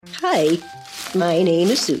Hi, my name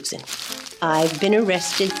is Susan. I've been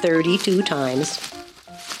arrested 32 times.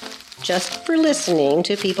 Just for listening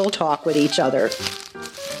to people talk with each other.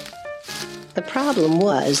 The problem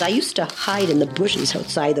was I used to hide in the bushes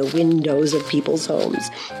outside the windows of people's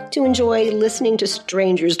homes to enjoy listening to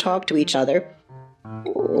strangers talk to each other.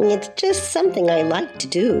 It's just something I like to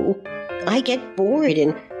do. I get bored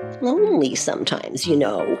and lonely sometimes, you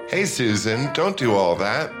know. Hey, Susan, don't do all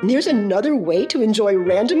that. There's another way to enjoy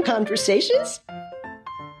random conversations?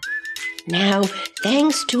 Now,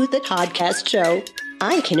 thanks to the podcast show,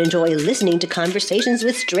 I can enjoy listening to conversations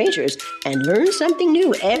with strangers and learn something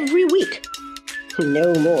new every week.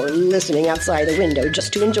 No more listening outside the window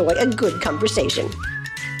just to enjoy a good conversation.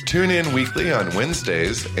 Tune in weekly on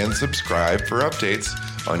Wednesdays and subscribe for updates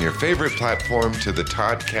on your favorite platform to the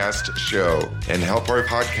Toddcast Show and help our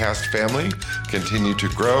podcast family continue to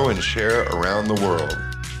grow and share around the world.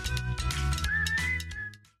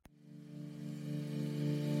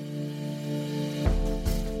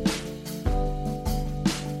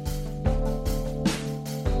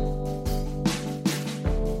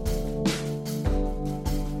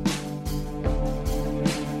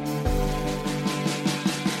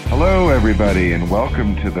 Hello, everybody, and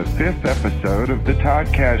welcome to the 5th episode of the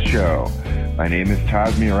Toddcast Show. My name is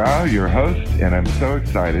Todd Murau, your host, and I'm so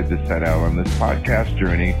excited to set out on this podcast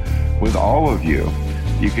journey with all of you.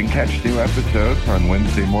 You can catch new episodes on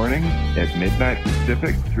Wednesday mornings at midnight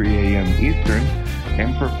Pacific, 3 a.m. Eastern,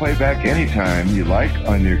 and for playback anytime you like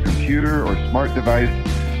on your computer or smart device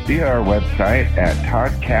via our website at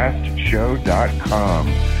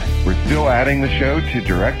toddcastshow.com. We're still adding the show to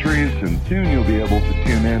directories, and soon you'll be able to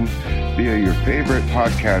tune in via your favorite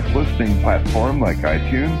podcast listening platform like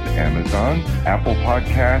iTunes, Amazon, Apple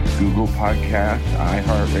Podcasts, Google Podcasts,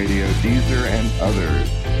 iHeartRadio, Deezer, and others.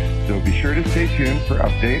 So be sure to stay tuned for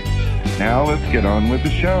updates. Now let's get on with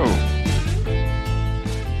the show.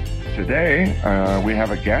 Today, we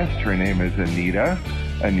have a guest. Her name is Anita.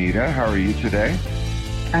 Anita, how are you today?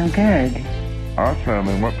 I'm good. Awesome.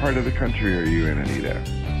 And what part of the country are you in, Anita?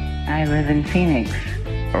 I live in Phoenix.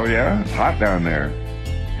 Oh, yeah? It's hot down there.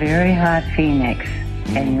 Very hot Phoenix.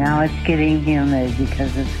 And now it's getting humid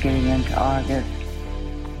because it's getting into August.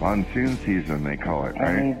 Monsoon season, they call it,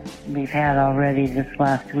 right? And we've had already this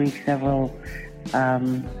last week several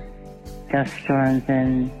dust storms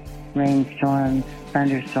and rainstorms,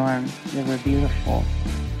 thunderstorms. They were beautiful.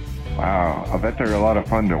 Wow. I bet they're a lot of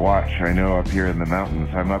fun to watch. I know up here in the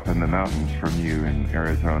mountains, I'm up in the mountains from you in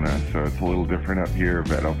Arizona, so it's a little different up here,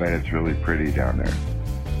 but I'll bet it's really pretty down there.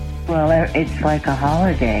 Well, it's like a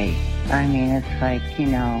holiday. I mean, it's like,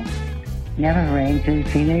 never rains in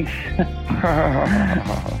Phoenix.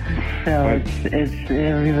 So it's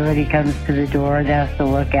everybody comes to the door and has to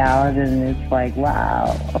look out, and it's like,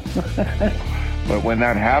 wow. But when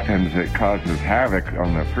that happens, it causes havoc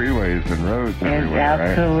on the freeways and roads everywhere, right?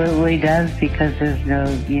 It absolutely does, because there's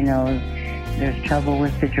there's trouble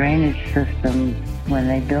with the drainage system when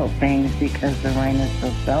they built things because the rain is so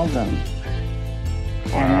seldom.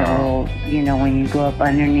 Wow. And it will, when you go up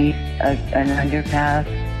underneath an underpass,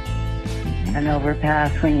 an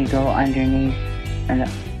overpass, when you go underneath an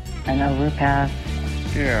overpass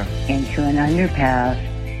into an underpass,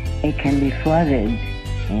 it can be flooded.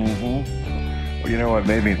 Mm-hmm. Well, you know what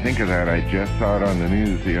made me think of that? I just saw it on the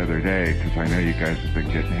news the other day, because I know you guys have been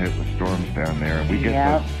getting hit with storms down there. And we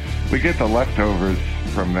get the leftovers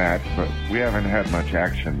from that, but we haven't had much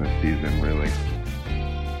action this season, really.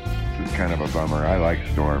 It's kind of a bummer. I like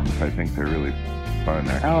storms. I think they're really fun,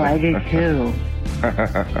 actually. Oh, I do too.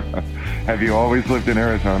 Have you always lived in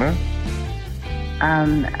Arizona?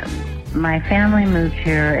 My family moved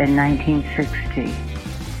here in 1960.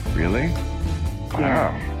 Really? Wow.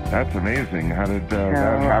 Yes. That's amazing. How did that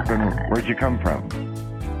happen? Where'd you come from?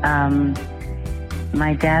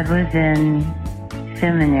 My dad was in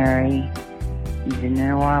seminary, the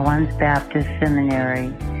New Orleans Baptist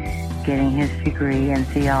Seminary, getting his degree in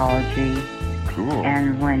theology. Cool.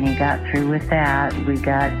 And when he got through with that, he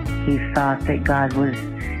thought that God was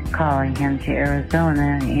calling him to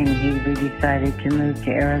Arizona, and he decided to move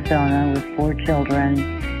to Arizona with 4 children,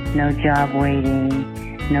 no job waiting,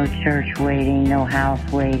 no church waiting, no house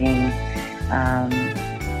waiting.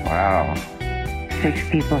 Wow. 6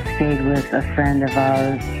 people stayed with a friend of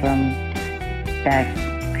ours from back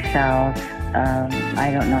south. I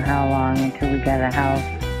don't know how long until we got a house.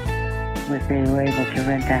 They were able to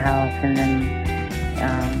rent a house, and then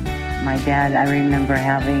my dad, I remember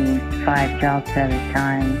having 5 jobs at a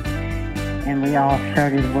time, and we all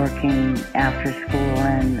started working after school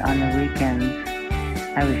and on the weekends.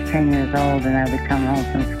 I was 10 years old, and I would come home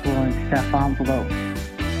from school and stuff envelopes.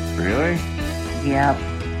 Really? Yep.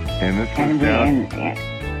 And this was down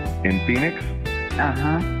in Phoenix?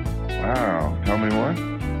 Uh-huh. Wow. Tell me more.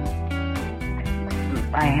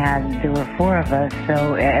 There were 4 of us,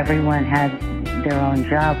 so everyone had their own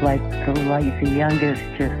job, like the youngest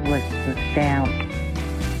just was the stamp.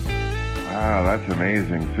 Wow, that's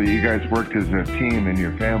amazing. So you guys worked as a team in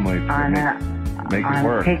your family to make it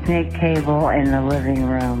work. On a picnic table in the living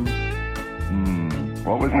room.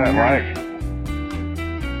 What was that like?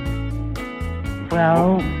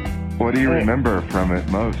 Well... What do you remember from it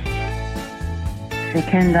most? The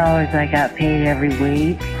 $10 I got paid every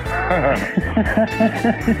week.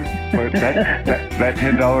 But that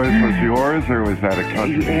 $10 was yours, or was that a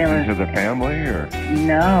contribution to the family, or?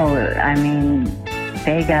 No, I mean,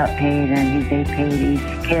 they got paid, and they paid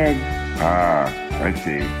each kid. Ah, I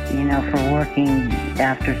see. You know, for working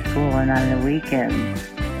after school and on the weekends.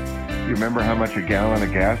 Do you remember how much a gallon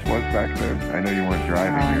of gas was back then? I know you weren't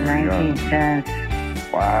driving. You were 19 young. cents.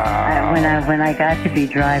 Wow. When I got to be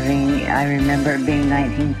driving, I remember it being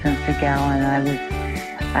 19 cents a gallon.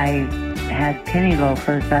 I had penny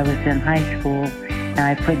loafers. I was in high school, and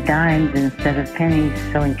I put dimes instead of pennies,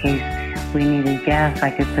 so in case we needed gas,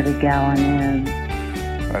 I could put a gallon in.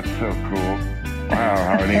 That's so cool. Wow,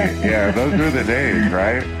 how neat. Yeah, those were the days,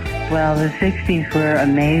 right? Well, the 60s were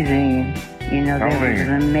amazing. You know, it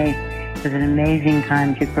was an amazing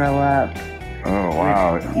time to grow up. Oh,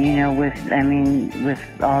 wow. With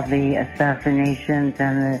all the assassinations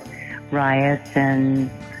and the riots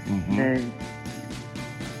and the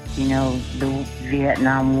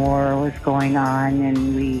Vietnam War was going on,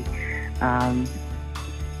 and we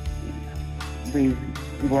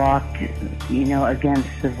walked, against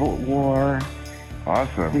the war.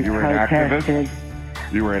 Awesome. We You were protested. an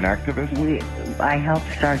activist? You were an activist? I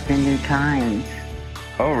helped start the New Times.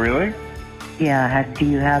 Oh, really? Yeah. Do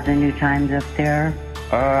you have the New Times up there?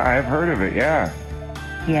 I've heard of it, yeah.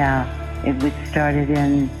 Yeah. It was started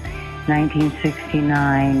in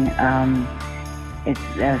 1969. It's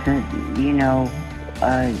as an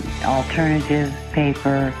alternative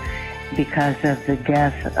paper because of the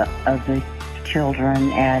death of the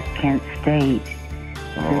children at Kent State.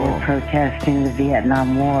 They were protesting the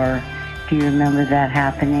Vietnam War. Do you remember that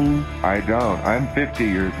happening? I don't. I'm 50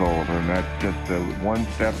 years old, and that's just one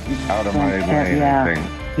step out of my lane, yeah. I think.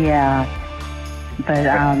 Yeah. But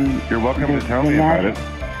you're welcome to tell me about it.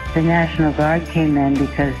 The National Guard came in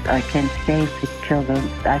because Kent State, the children,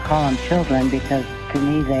 I call them children because to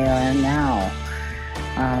me they are now.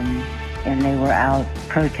 And they were out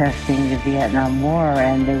protesting the Vietnam War,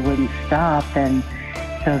 and they wouldn't stop, and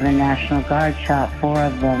so the National Guard shot 4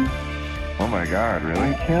 of them. Oh my God, really?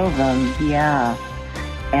 And killed them, yeah.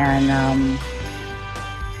 And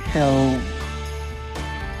so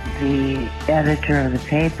the editor of the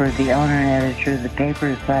paper, the owner and editor of the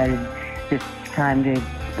paper decided this time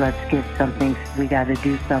let's get something, we got to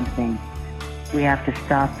do something. We have to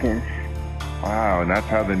stop this. Wow, and that's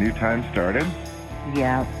how the New Times started?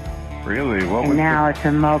 Yeah. Really? Now it's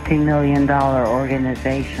a multi-million-dollar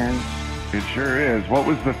organization. It sure is. What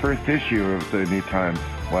was the first issue of the New Times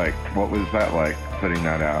like? What was that like, putting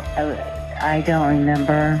that out? I don't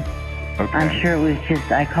remember. Okay. I'm sure it was just,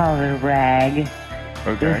 I call it a rag.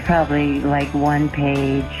 Okay. It was probably like 1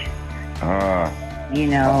 page.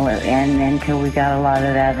 And until we got a lot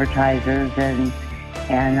of advertisers, and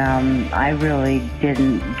I really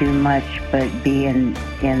didn't do much but be in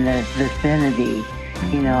the vicinity.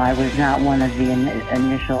 Mm-hmm. I was not one of the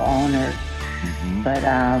initial owners, but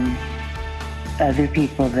other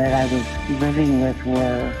people that I was living with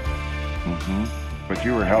were. But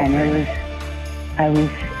you were helping. And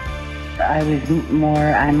I was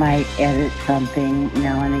more, I might edit something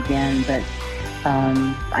now and again, but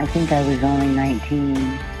I think I was only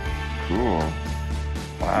 19. Cool.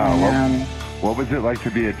 Wow. And, what was it like to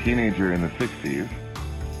be a teenager in the 60s?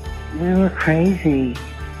 We were crazy.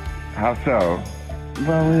 How so?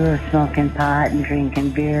 Well, we were smoking pot and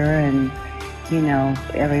drinking beer, and,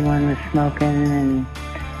 everyone was smoking and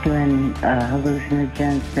doing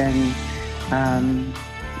hallucinogens, and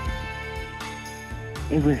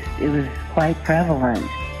it was quite prevalent.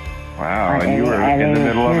 Wow, and you were in the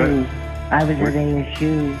middle of it? I was at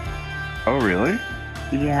ASU. Oh, really?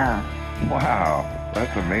 Yeah. Wow,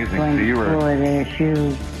 that's amazing. Going to school at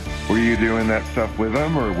ASU. Were you doing that stuff with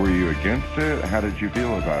them, or were you against it? How did you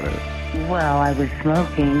feel about it? Well, I was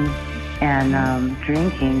smoking and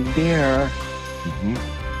drinking beer,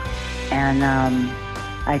 and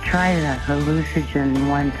I tried a hallucinogen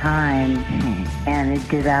one time, and it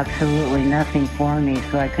did absolutely nothing for me,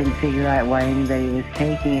 so I couldn't figure out why anybody was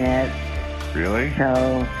taking it. Really?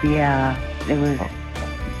 So, yeah, it was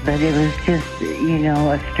But it was just,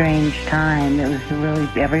 a strange time. It was really,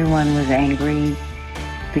 everyone was angry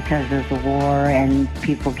because of the war and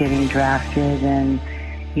people getting drafted. And,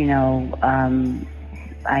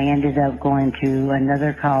 I ended up going to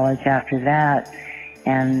another college after that.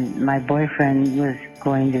 And my boyfriend was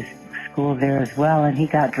going to school there as well. And he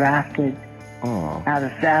got drafted out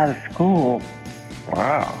of school.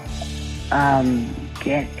 Wow.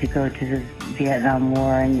 To go to the Vietnam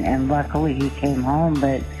War, and luckily he came home,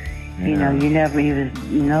 but nobody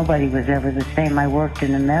was ever the same. I worked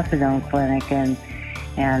in a methadone clinic, and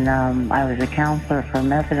I was a counselor for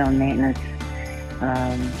methadone maintenance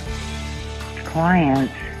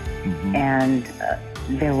clients, and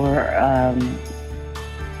there were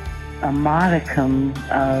a modicum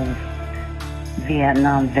of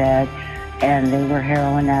Vietnam vets, and they were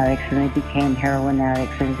heroin addicts, and they became heroin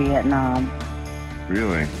addicts in Vietnam.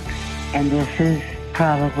 Really? And this is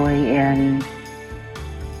probably in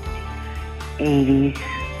 80s.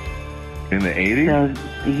 In the 80s?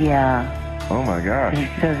 So, yeah. Oh my gosh. And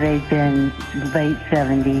so they've been late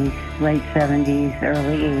 70s,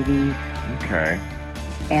 early 80s. Okay.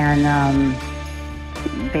 And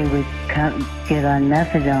they would get on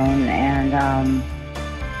methadone, and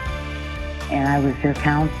I was their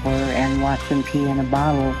counselor and watched them pee in a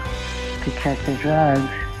bottle to check their drugs,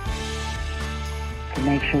 to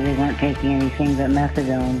make sure they weren't taking anything but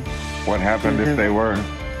methadone. What happened if they were?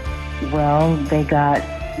 Well, they got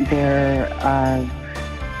their,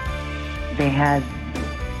 they had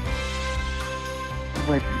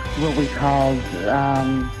what we called,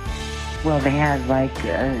 they had I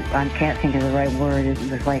can't think of the right word, it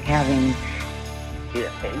was like having,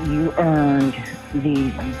 you earned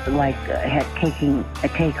taking a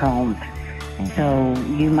take-home. So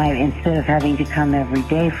you might, instead of having to come every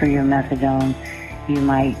day for your methadone, you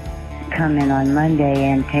might come in on Monday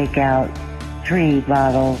and take out 3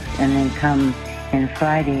 bottles, and then come in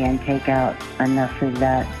Friday and take out enough for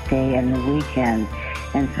that day and the weekend.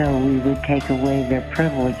 And so we would take away their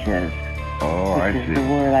privileges. Oh, I see. Which is the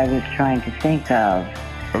word I was trying to think of.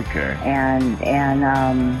 Okay. And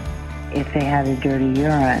if they had a dirty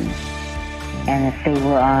urine, and if they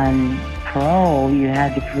were on parole, you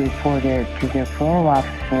had to report it to their parole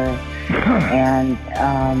officer, and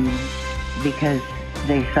because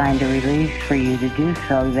they signed a release for you to do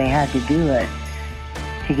so, they had to do it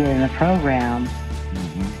to get in the program.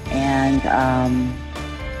 And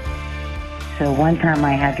so one time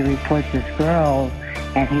I had to report this girl,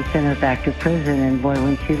 and he sent her back to prison, and boy,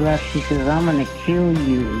 when she left, she says, "I'm going to kill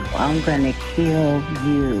you. I'm going to kill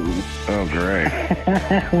you." Oh, great.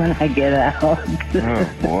 When I get out. Oh,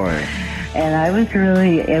 boy. And I was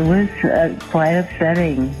really, it was quite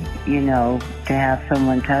upsetting, to have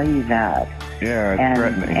someone tell you that. Yeah, it's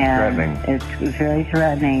threatening. It's very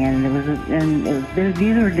threatening, and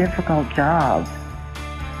these were difficult jobs.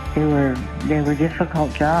 They were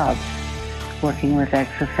difficult jobs, working with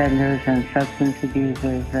ex-offenders and substance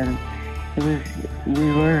abusers, and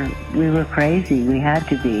we were crazy. We had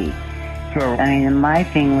to be. So, and my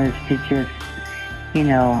thing was to just,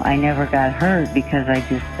 I never got hurt because I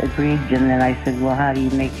just agreed, and then I said, well, how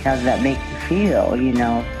did that make you feel,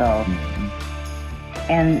 so.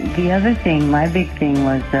 And the other thing, my big thing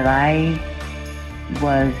was that I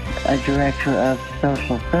was a director of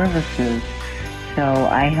social services, so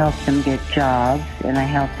I helped them get jobs, and I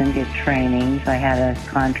helped them get trainings. I had a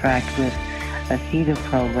contract with a CETA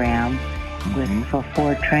program for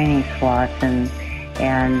 4 training slots, and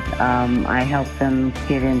I helped them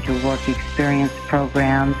get into work experience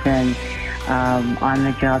programs and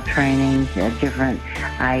on-the-job trainings.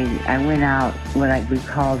 I went out what we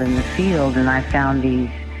called in the field, and I found these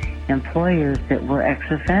employers that were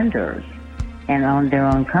ex-offenders and owned their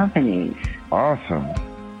own companies. Awesome.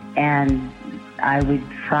 And I would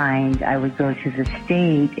go to the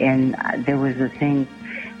state, and there was a thing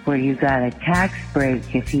where you got a tax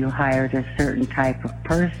break if you hired a certain type of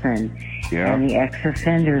person. Yeah. And the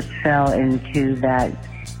ex-offenders fell into that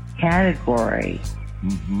category.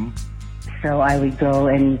 So I would go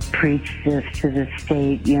and preach this to the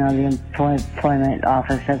state, the employment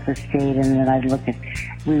office at the state, and then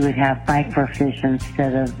we would have microfiche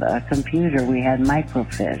instead of a computer. We had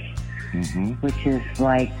microfiche, which is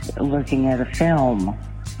like looking at a film.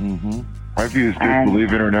 I've used it,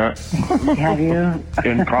 believe it or not. Have you?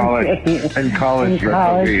 In college. In college,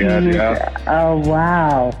 that's what we had, yeah. Oh,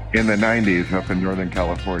 wow. In the 90s up in Northern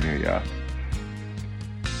California, yeah.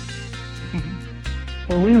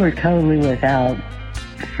 Well, we were totally without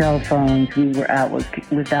cell phones. We were out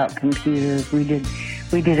without computers. We did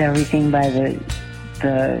everything by the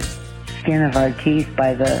skin of our teeth,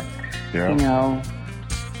 by the,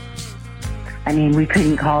 I mean, we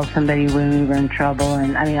couldn't call somebody when we were in trouble.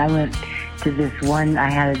 And I mean, I went to this one, I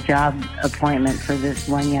had a job appointment for this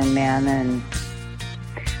one young man, and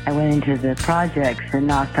I went into the projects and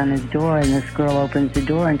knocked on his door, and this girl opens the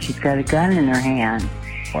door and she's got a gun in her hand.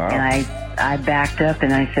 Wow. And I backed up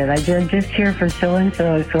and I said, I'm just here for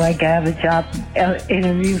so-and-so, so I can have a job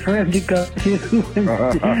interview for him to go to. So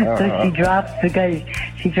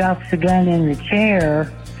she drops the gun in the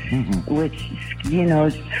chair, which, you know,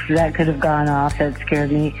 that could have gone off. That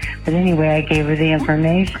scared me. But anyway, I gave her the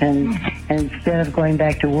information, and instead of going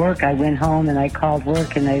back to work, I went home and I called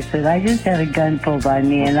work and I said, I just had a gun pulled on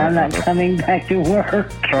me and I'm not coming back to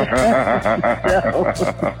work.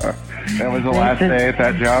 That was the last day at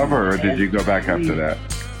that job, or did you go back after that?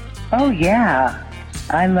 Oh, yeah.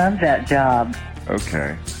 I love that job.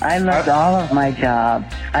 Okay. I loved all of my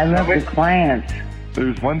jobs. I love the clients.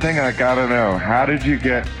 There's one thing I gotta know. How did you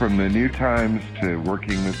get from the New Times to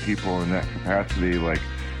working with people in that capacity? Like,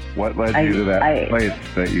 what led you to that place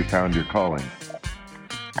that you found your calling?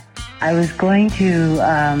 I was going to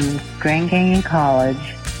Grand Canyon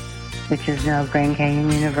College, which is now Grand Canyon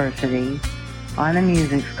University, on a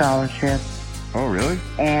music scholarship. Oh, really?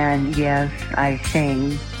 And yes, I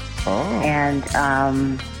sing. Oh.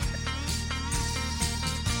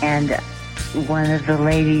 And one of the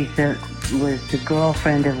ladies that was the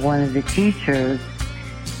girlfriend of one of the teachers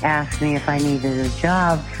asked me if I needed a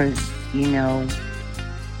job for, you know,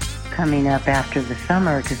 coming up after the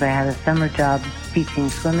summer, because I had a summer job teaching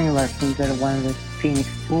swimming lessons at one of the Phoenix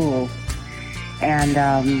schools. And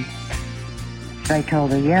so I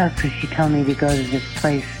told her yes, so she told me to go to this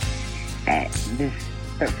place, the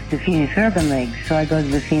Phoenix Urban League. So I go to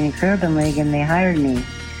the Phoenix Urban League and they hired me.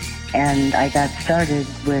 And I got started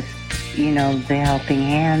with, you know, the helping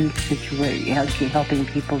hand situation, helping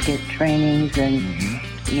people get trainings and,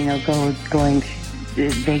 you know,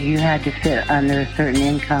 you had to fit under a certain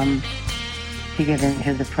income to get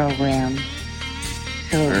into the program.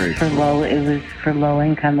 So it was for low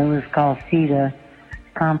income. It was called CETA,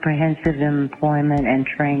 Comprehensive Employment and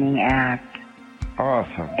Training Act.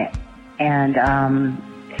 Awesome. And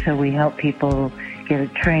so we help people get a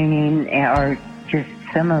training, or just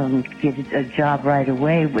some of them get a job right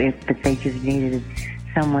away, but they just needed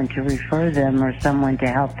someone to refer them or someone to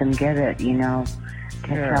help them get it, you know, to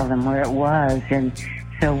tell them where it was. And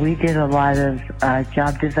so we did a lot of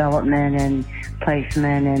job development and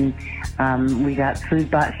placement, and we got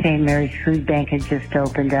St. Mary's Food Bank had just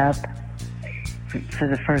opened up for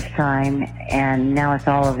the first time, and now it's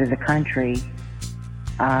all over the country.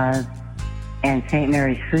 And St.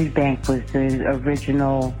 Mary's Food Bank was the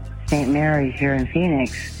original St. Mary's here in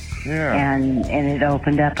Phoenix. Yeah. And it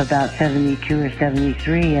opened up about 72 or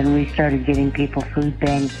 73, and we started getting people food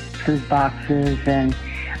boxes, and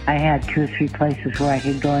I had 2 or 3 places where I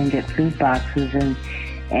could go and get food boxes,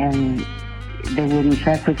 and they wouldn't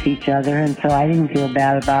check with each other, and so I didn't feel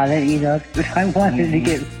bad about it, you know. I wanted to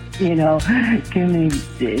get, you know, to me,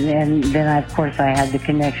 and then of course I had the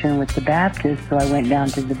connection with the Baptist, so I went down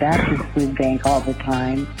to the Baptist food bank all the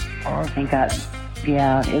time. Awesome.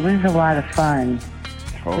 And it was a lot of fun.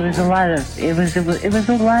 Totally. It was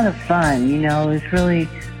a lot of fun, you know. It was really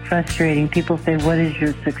frustrating. People say, what is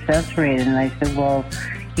your success rate? And I said, well,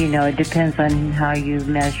 you know, it depends on how you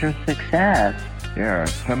measure success. Yeah,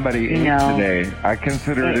 somebody ate today. I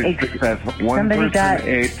consider it a success. One person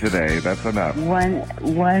ate today. That's enough. One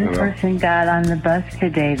person got on the bus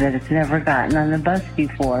today that has never gotten on the bus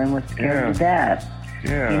before and was scared to death.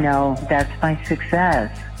 Yeah. You know, that's my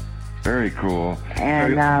success. Very cool.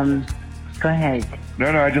 And go ahead. No,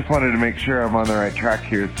 I just wanted to make sure I'm on the right track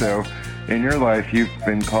here. So, in your life, you've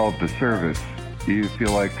been called to service. Do you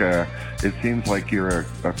feel like it seems like you're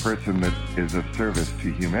a person that is of service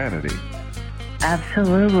to humanity?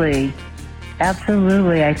 Absolutely.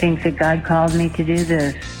 Absolutely. I think that God called me to do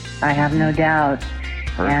this. I have no doubt.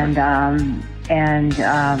 Perfect. And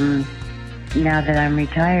now that I'm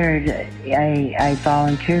retired, I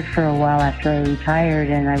volunteered for a while after I retired,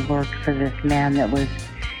 and I worked for this man that was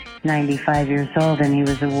 95 years old, and he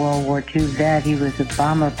was a World War II vet. He was a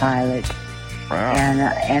bomber pilot. Wow.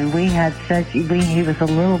 And we had he was a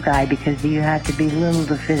little guy because you had to be little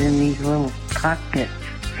to fit in these little cockpits.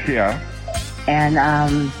 Yeah. And,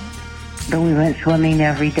 but we went swimming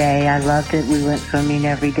every day. I loved it. We went swimming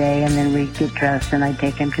every day, and then we'd get dressed, and I'd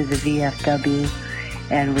take him to the VFW,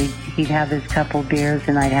 and he'd have his couple beers,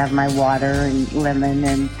 and I'd have my water and lemon,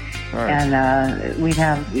 and we'd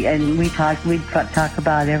talk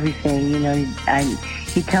about everything, you know.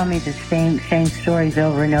 He'd tell me the same stories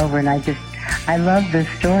over and over, and I love the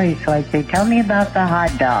story. So I'd say, tell me about the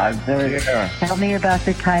hot dogs, or Yeah. tell me about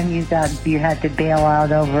the time you had to bail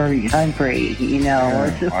out over hungry, Yeah,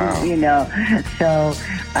 or wow. So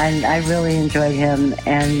I really enjoyed him,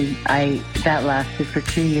 and that lasted for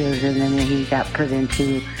 2 years, and then he got put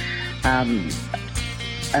into a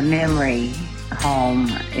memory home,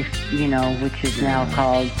 which is now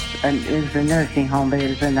called, it was a nursing home, but it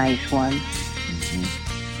was a nice one.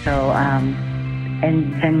 So,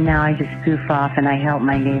 and then now I just goof off and I help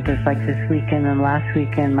my neighbors, like this weekend and last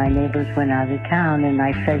weekend my neighbors went out of town, and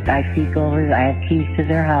I go over, I have keys to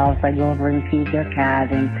their house, I go over and feed their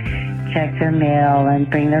cat and check their mail and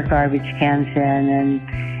bring their garbage cans in,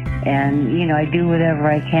 and I do whatever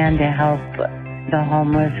I can to help the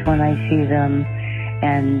homeless when I see them,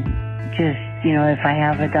 and just, if I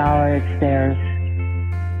have $1, it's theirs.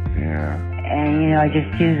 Yeah. And, I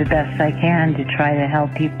just do the best I can to try to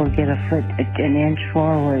help people get an inch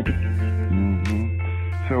forward. Mm-hmm.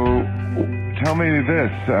 So, tell me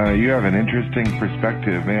this. You have an interesting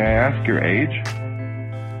perspective. May I ask your age?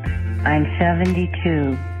 I'm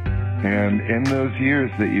 72. And in those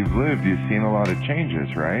years that you've lived, you've seen a lot of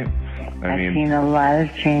changes, right? I've seen a lot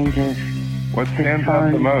of changes. What stands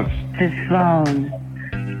out the most? This phone.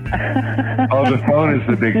 Oh, the phone is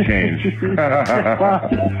the big change.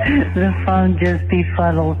 The phone just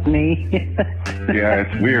befuddles me. Yeah,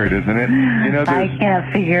 it's weird, isn't it? I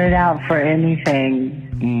can't figure it out for anything.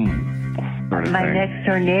 Sort of My thing. next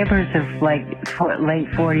door neighbors are like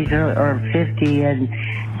late 40s or 50, and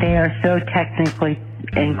they are so technically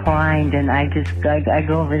inclined, and I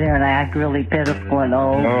go over there and I act really pitiful and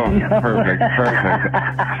old. Oh, perfect.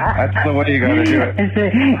 That's the way you gotta do it. I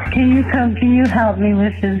said, can you help me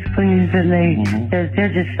with this, please? And they're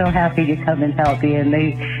just so happy to come and help me, and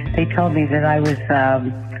they told me that I was,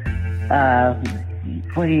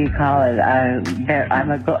 what do you call it?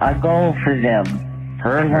 I'm a goal for them.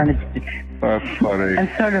 Perfect. That's funny. I'm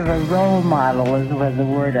sort of a role model is what the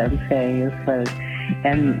word I'm saying is.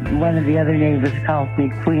 And one of the other neighbors calls me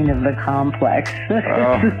Queen of the Complex. It's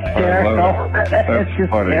hysterical. I love it. That's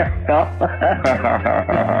funny.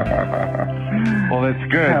 Well, that's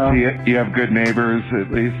good. So you have good neighbors, at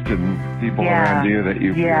least, and people around you that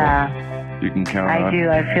you feel you can count on. I do.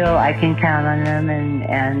 I feel I can count on them,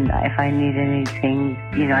 and if I need anything,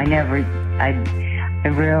 I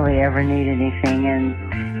rarely ever need anything,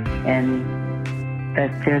 and that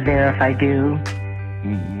they're there if I do.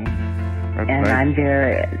 That's and nice. I'm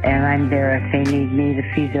there if they need me to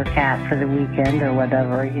feed their cat for the weekend or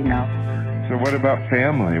whatever, So what about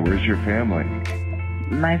family? Where's your family?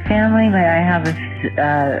 My family, I have a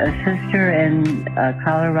sister in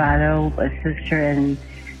Colorado, a sister in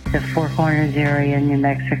the Four Corners area in New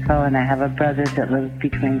Mexico, and I have a brother that lives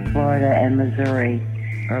between Florida and Missouri.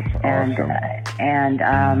 That's awesome. And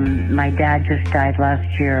my dad just died last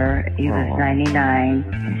year. He was 99.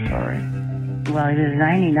 I'm sorry. Well, he was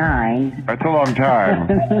 99. That's a long time.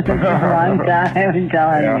 It's a long time, I'm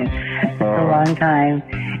telling you. It's a long time.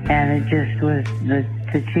 And it just was, the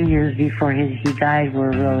 2 years before he died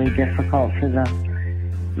were really difficult for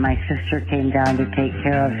my sister came down to take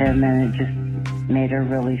care of him, and it just made her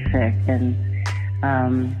really sick and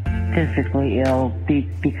physically ill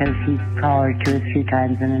because he'd call her 2 or 3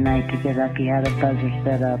 times in the night to get up. He had a buzzer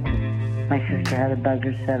set up. My sister had a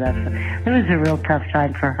buzzer set up. It was a real tough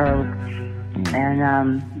time for her.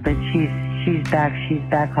 And but she's back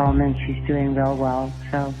home, and she's doing real well.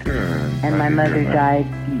 So Good. And my mother died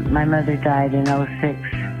in 06.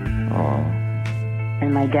 Oh.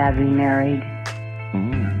 And my dad remarried.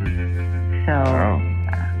 So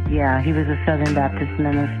yeah, he was a Southern Baptist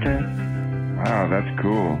minister. Wow, that's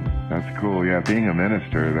cool. Yeah, being a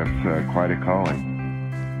minister, that's quite a calling.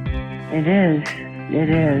 It is.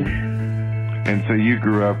 And so you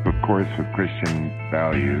grew up, of course, with Christian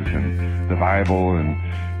values and the Bible and,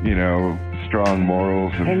 strong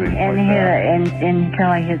morals and things like that. Until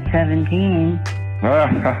I hit 17.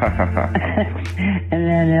 And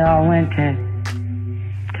then it all went to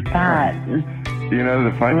pot.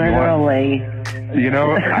 The fun literally. I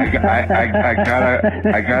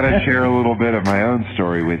gotta share a little bit of my own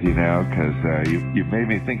story with you now, because you made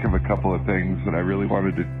me think of a couple of things that I really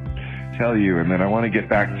wanted to tell you, and then I want to get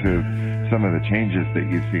back to some of the changes that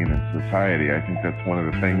you've seen in society. I think that's one of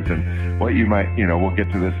the things, and what you might, we'll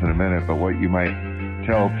get to this in a minute, but what you might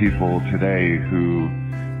tell people today who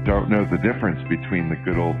don't know the difference between the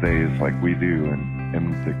good old days like we do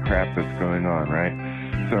and the crap that's going on, right?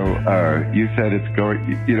 So you said it's going,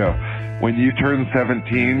 when you turned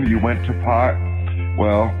 17, you went to pot.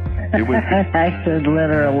 Well, It was. I said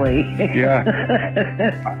literally. Yeah.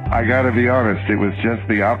 I got to be honest. It was just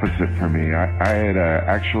the opposite for me. I had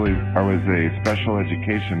I was a special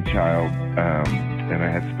education child, and I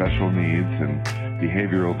had special needs and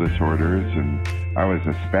behavioral disorders, and I was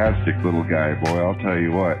a spastic little guy. Boy, I'll tell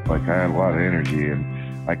you what. Like, I had a lot of energy,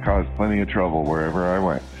 and I caused plenty of trouble wherever I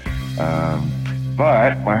went.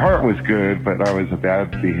 But my heart was good, but I was a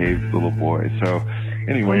bad behaved little boy. So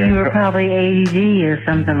anyway. Well, you were probably ADD or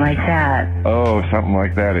something like that. Oh, something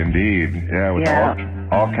like that indeed. Yeah, with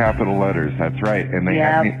all capital letters. That's right. And they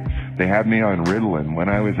had me on Ritalin. When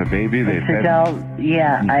I was a baby, they said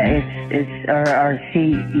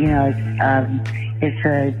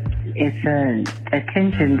it's an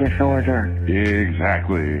attention disorder.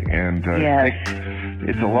 Exactly. And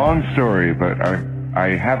it's a long story, but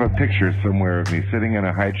I have a picture somewhere of me sitting in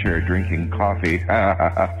a high chair drinking coffee.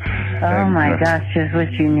 My gosh, just what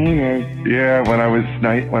you needed. Yeah, when I was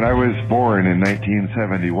born in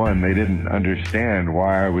 1971, they didn't understand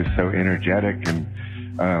why I was so energetic, and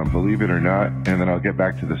believe it or not, and then I'll get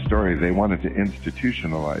back to the story, they wanted to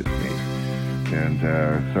institutionalize me. And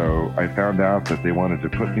so I found out that they wanted to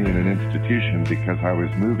put me in an institution because I was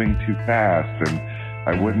moving too fast, and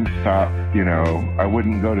I wouldn't stop, I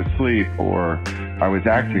wouldn't go to sleep, or I was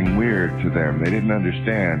acting weird to them. They didn't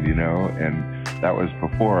understand, and that was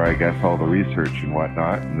before, I guess, all the research and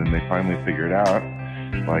whatnot. And then they finally figured out,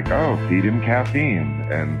 like, oh, feed him caffeine.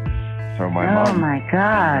 And so my mom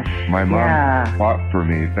fought for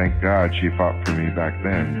me. Thank God she fought for me back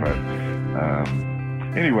then. But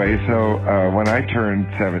anyway, so when I turned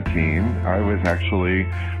 17, I was actually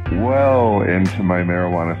well into my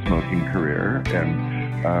marijuana smoking career, and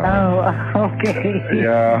okay.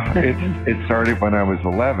 Yeah, it started when I was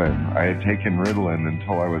 11. I had taken Ritalin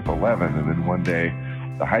until I was 11, and then one day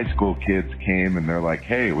the high school kids came and they're like,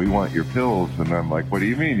 "Hey, we want your pills," and I'm like, "What do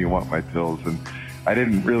you mean you want my pills?" And I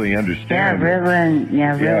didn't really understand. Ritalin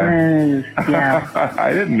is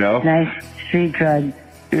I didn't know. Nice street drug.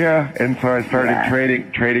 Yeah, and so I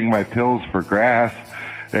started trading my pills for grass,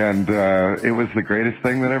 and it was the greatest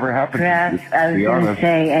thing that ever happened. Grass, I was going to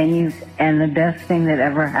say, and the best thing that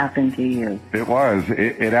ever happened to you. It was.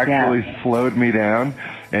 It actually slowed me down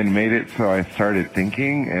and made it so I started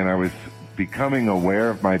thinking, and I was becoming aware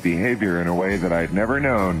of my behavior in a way that I'd never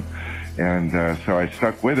known. And so I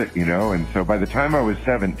stuck with it, and so by the time I was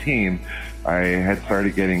 17, I had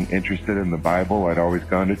started getting interested in the Bible. I'd always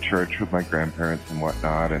gone to church with my grandparents and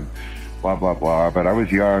whatnot, and blah, blah, blah. But I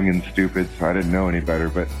was young and stupid, so I didn't know any better.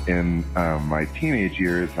 But in my teenage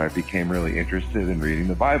years, I became really interested in reading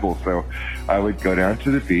the Bible. So I would go down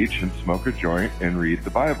to the beach and smoke a joint and read the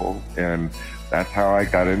Bible. And that's how I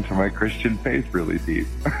got into my Christian faith really deep.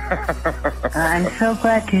 I'm so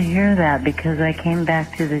glad to hear that, because I came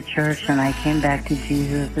back to the church and I came back to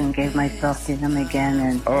Jesus and gave myself to him again.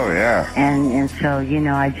 And and so,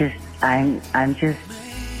 I'm just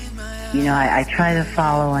I try to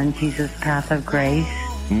follow on Jesus' path of grace.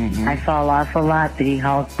 Mm-hmm. I fall off a lot, but he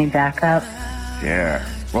hauls me back up. Yeah.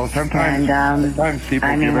 Well, sometimes people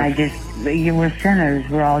we're sinners.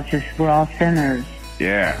 We're all sinners.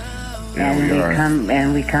 Yeah.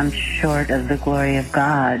 And we come short of the glory of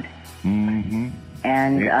God. Mm-hmm.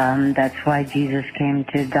 And that's why Jesus came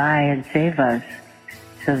to die and save us,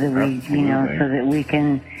 so that we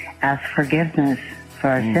can ask forgiveness for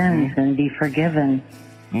our sins and be forgiven.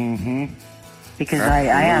 Mm-hmm. Because I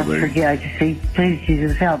ask I just say, please,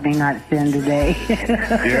 Jesus, help me not sin today.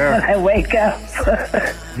 When I wake up.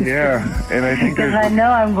 And I think because I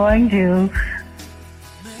know I'm going to.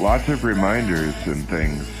 Lots of reminders and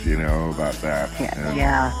things, about that.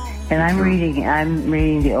 And I'm reading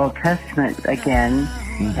the Old Testament again,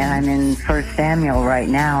 and I'm in 1 Samuel right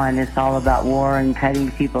now, and it's all about war and cutting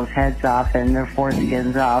people's heads off and their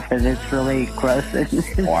foreskins off, and it's really gross and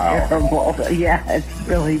it's terrible. Yeah, it's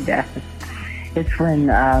really bad. It's when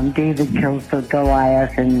David kills the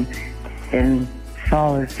Goliath, and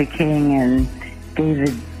Saul is the king, and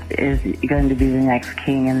David is going to be the next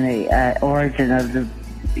king, and the origin of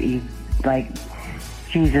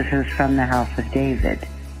Jesus is from the house of David.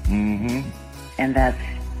 Mm-hmm. And that's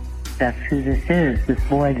who this is, this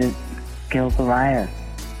boy that killed Goliath.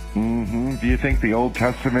 Mm-hmm. Do you think the Old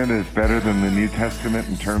Testament is better than the New Testament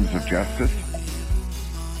in terms of justice?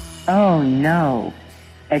 Oh, no.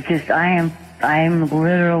 I'm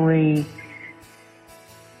literally,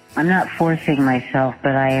 I'm not forcing myself,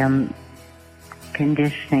 but I am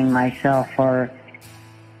conditioning myself, or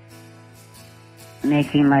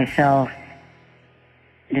making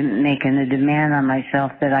a demand on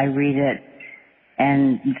myself that I read it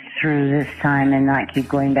and through this time and not keep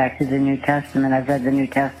going back to the New Testament. I've read the New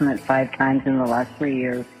Testament 5 times in the last 3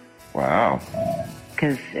 years. Wow.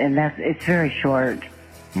 It's very short,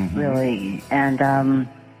 really, and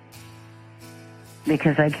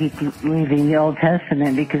because I keep reading the Old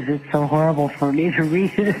Testament because it's so horrible for me to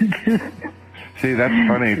read it. See, that's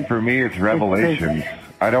funny. For me, it's Revelations.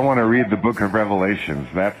 I don't want to read the book of Revelations.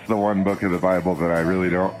 That's the one book of the Bible that I really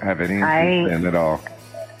don't have any interest in at all.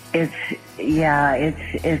 It's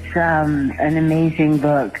an amazing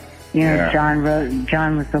book. You know, yeah.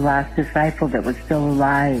 John was the last disciple that was still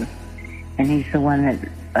alive, and he's the one that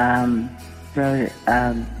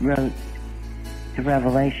wrote the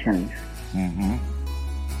Revelations. Mm-hmm.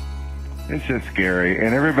 It's just scary,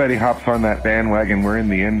 and everybody hops on that bandwagon. We're in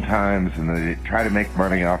the end times, and they try to make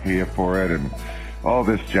money off of you for it, and all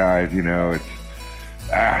this jive. You know,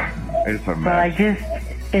 it's a mess. Well,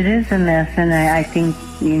 it is a mess, and I think,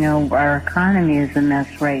 you know, our economy is a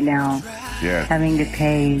mess right now. Yes. Having to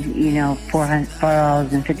pay, you know,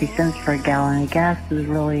 $4.50 for a gallon of gas is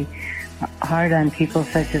really hard on people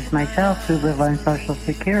such as myself who live on Social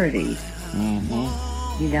Security.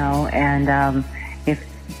 Mm-hmm. You know, and if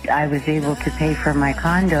I was able to pay for my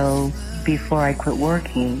condo before I quit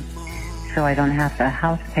working, so I don't have a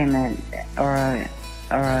house payment or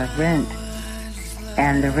a rent,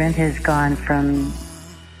 and the rent has gone from,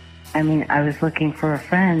 I mean, I was looking for a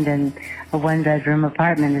friend, and a one-bedroom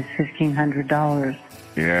apartment is $1,500.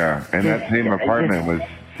 Yeah, and that same apartment was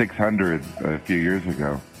 $600 a few years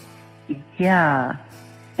ago. Yeah,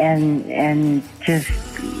 and just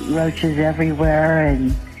roaches everywhere,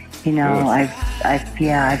 and you know, I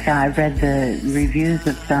read the reviews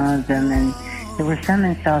of some of them, and there were some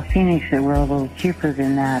in South Phoenix that were a little cheaper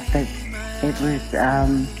than that, but it was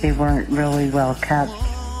they weren't really well kept.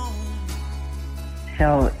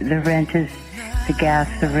 So the rent is, the gas,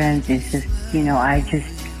 the rent is just, you know,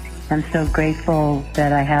 I'm so grateful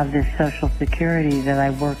that I have this Social Security that I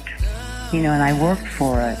worked, you know, and I worked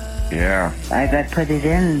for it. Yeah. I put it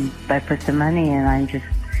in, I put the money in. I'm just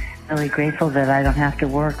really grateful that I don't have to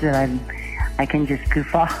work, that I can just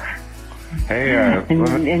goof off. Hey,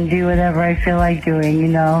 and do whatever I feel like doing, you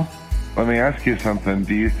know. Let me ask you something.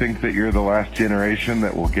 Do you think that you're the last generation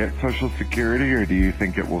that will get Social Security, or do you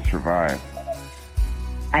think it will survive?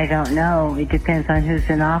 I don't know. It depends on who's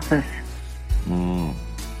in office.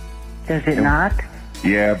 Does it not?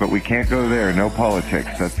 Yeah, but we can't go there. No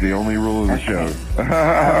politics. That's the only rule of the show.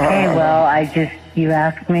 Okay, well, you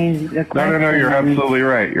asked me the question. No, you're absolutely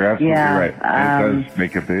right. You're absolutely right. It does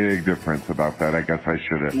make a big difference about that. I guess I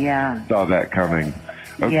should have saw that coming.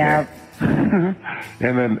 Okay. Yeah. And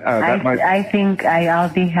then I think I'll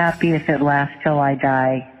be happy if it lasts till I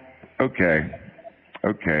die.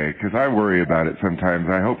 Okay, because I worry about it sometimes.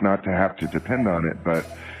 I hope not to have to depend on it, but,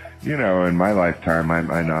 you know, in my lifetime, I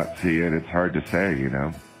might not see it. It's hard to say, you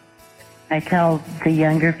know. I tell the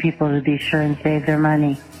younger people to be sure and save their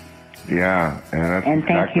money. Yeah, and that's and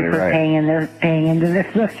thank you for paying into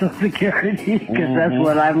their Social Security, because that's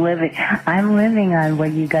what I'm living. I'm living on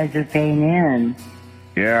what you guys are paying in.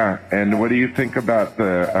 Yeah, and what do you think about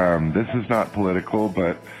the? This is not political,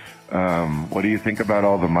 but what do you think about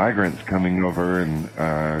all the migrants coming over and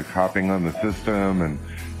hopping on the system and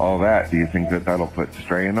all that? Do you think that that'll put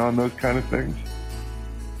strain on those kind of things?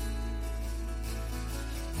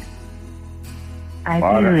 I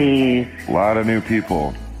believe a lot of new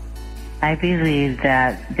people. I believe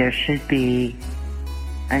that there should be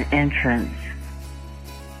an entrance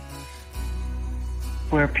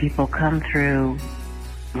where people come through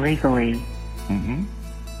legally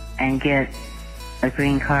and get a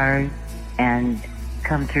green card and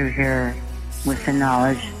come through here with the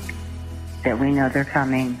knowledge that we know they're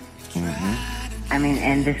coming. I mean,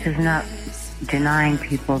 and this is not denying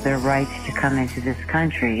people their rights to come into this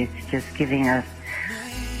country. It's just giving us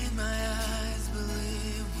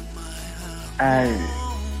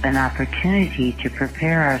an opportunity to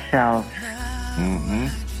prepare ourselves,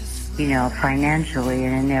 you know, financially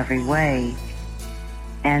and in every way.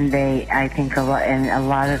 And I think a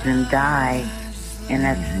lot of them die, and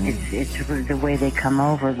that's it's the way they come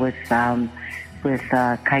over with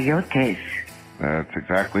coyotes. That's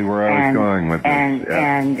exactly where I was going with this.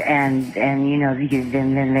 And you know,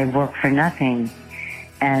 then they work for nothing,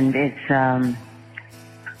 and it's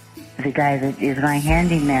the guy that is my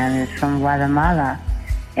handyman is from Guatemala,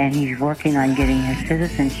 and he's working on getting his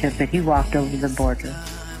citizenship, but he walked over the border.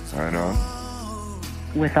 I know.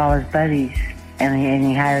 With all his buddies, and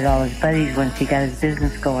he hired all his buddies once he got his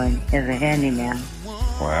business going as a handyman.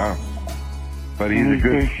 Wow. But he's a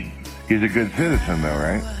good citizen, though,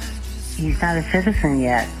 right? He's not a citizen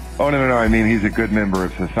yet. Oh, no, I mean, he's a good member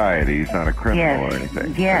of society. He's not a criminal or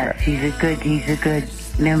anything. Yes, okay. He's a good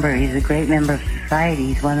member. He's a great member of society.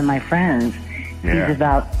 He's one of my friends. Yeah. He's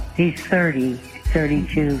about he's 30,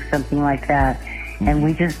 32, something like that. And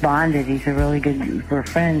we just bonded. He's a really good, we're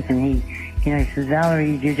friends. And he says,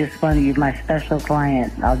 Valerie, you're my special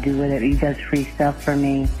client. I'll do whatever. He does free stuff for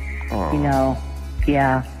me. Oh.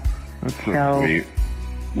 Yeah. That's so sweet.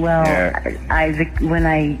 Well, yeah. When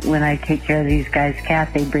I take care of these guys'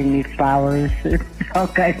 cat, they bring me flowers, all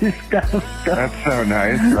kinds of stuff. So. That's so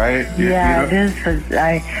nice, right? It is.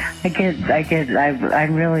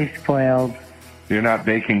 I'm really spoiled. You're not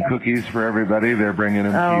baking cookies for everybody; they're bringing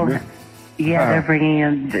them to you. Yeah,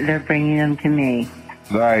 they're bringing them to me.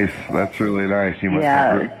 Nice. That's really nice. You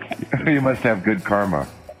must have good karma.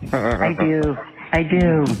 I do.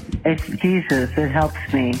 It's Jesus. It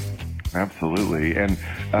helps me. Absolutely. And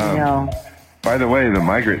by the way, the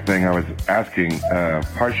migrant thing I was asking,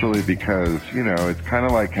 partially because, it's kind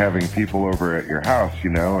of like having people over at your house,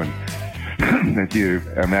 and if you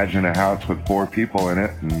imagine a house with 4 people in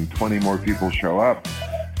it and 20 more people show up,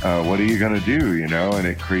 what are you going to do, and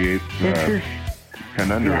it creates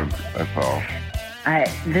conundrum. That's all.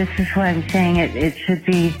 This is what I'm saying. It should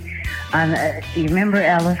be on. You remember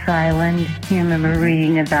Ellis Island? You remember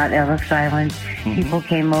reading about Ellis Island? Mm-hmm. People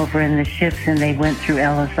came over in the ships and they went through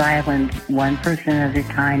Ellis Island, one person at a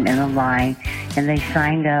time in a line, and they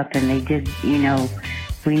signed up and they did. We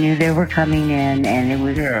knew they were coming in, and it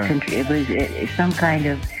was some kind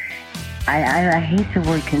of. I hate the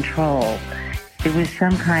word control. There was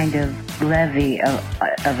some kind of levy of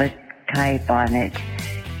a type on it,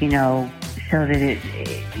 so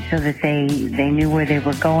that they knew where they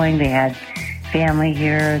were going. They had family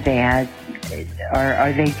here. They had,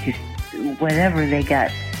 or they just whatever they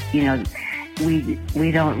got. We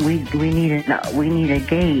need a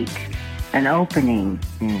gate, an opening,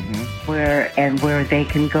 where they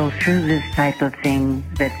can go through this type of thing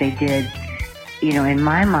that they did. In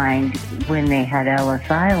my mind, when they had Ellis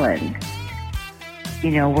Island.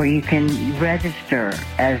 Where you can register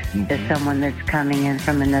as someone that's coming in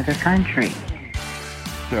from another country.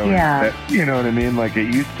 So, you know what I mean? Like,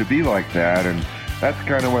 it used to be like that, and that's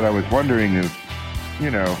kind of what I was wondering is,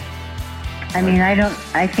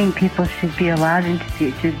 I think people should be allowed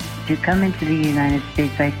to come into the United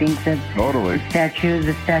States. I think that totally.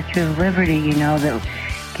 The Statue of Liberty, that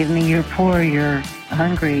give me your poor, you're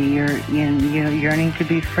hungry, you're yearning to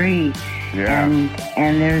be free. Yeah.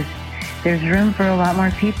 And there's room for a lot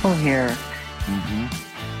more people here.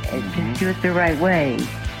 Just do it the right way.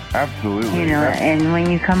 Absolutely. And when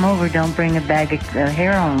you come over, don't bring a bag of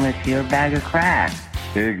heroin with you, or a bag of crack.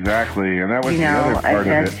 Exactly, and that was the other part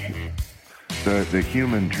of it. The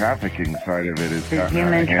human trafficking side of it is the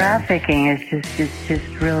human trafficking is just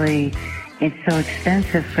really, it's so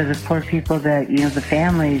expensive for the poor people that the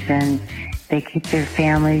families, and they keep their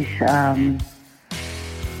families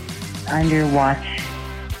under watch.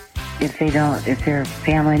 If their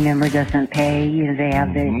family member doesn't pay, they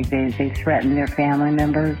have they threaten their family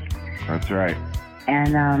members. That's right.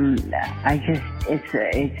 And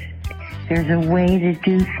there's a way to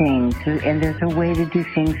do things, and there's a way to do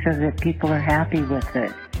things so that people are happy with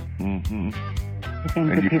it. I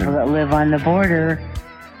think the people that live on the border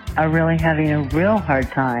are really having a real hard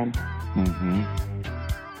time.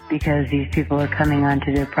 Because these people are coming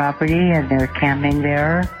onto their property and they're camping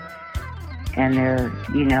there. And they're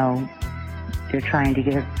trying to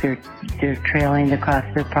they're trailing across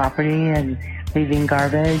their property and leaving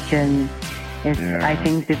garbage, and I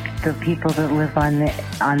think that the people that live on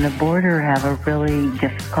the border have a really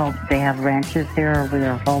difficult. They have ranches there or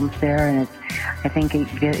their homes there, and I think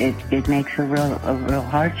it makes a real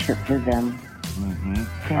hardship for them.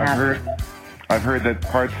 I've heard that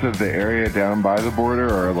parts of the area down by the border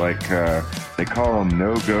are like, they call them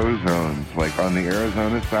no-go zones. Like on the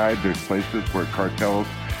Arizona side, there's places where cartels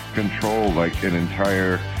control like an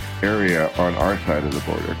entire area on our side of the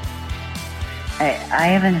border. I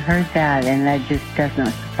haven't heard that, and that just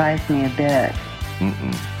doesn't surprise me a bit.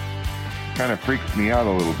 Kind of freaks me out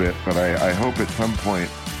a little bit, but I hope at some point,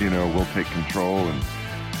 we'll take control and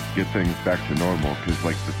get things back to normal. Because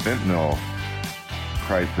like the fentanyl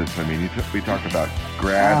crisis, we talk about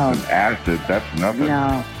grass and acid. That's nothing.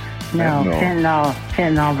 No, fentanyl.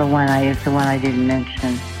 The one I didn't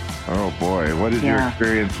mention. Oh boy, what is your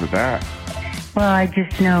experience with that? Well, I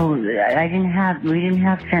just know we didn't have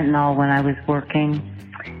fentanyl when I was working,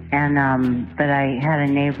 and but I had a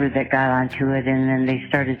neighbor that got onto it, and then they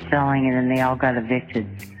started selling it, and they all got evicted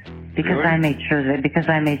because really? I made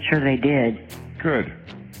sure they did. Good,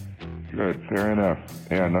 fair enough.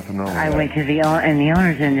 Yeah, nothing wrong with that. I went to the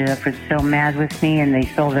owners ended up so mad with me, and they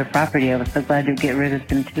sold their property. I was so glad to get rid of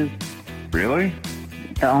them too. Really?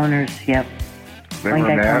 The owners, yep. They were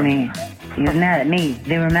mad? Told me, he was mad at me.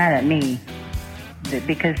 They were mad at me.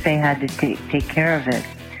 because they had to take care of it.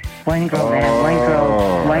 One girl, they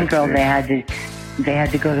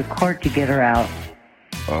had to go to court to get her out.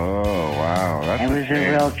 Oh, wow. That's it was a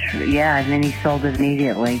real, and then he sold it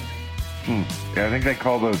immediately. Yeah, I think they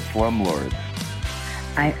call those slumlords.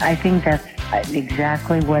 I think that's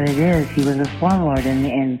exactly what it is. He was a slumlord,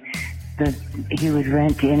 and he would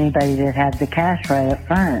rent to anybody that had the cash right up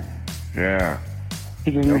front. Yeah.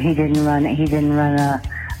 He didn't run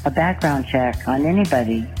a background check on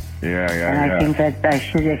anybody. And I think that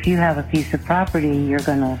if you have a piece of property you're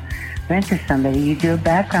going to rent to somebody, you do a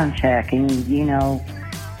background check, and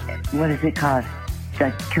what does it cost?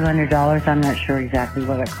 Like $200? I'm not sure exactly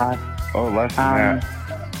what it costs. Oh, less than that.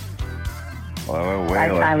 Well,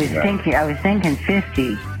 way less I was thinking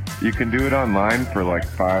 50. You can do it online for like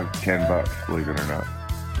 $5-10, believe it or not.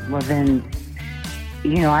 Well then,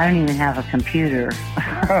 I don't even have a computer.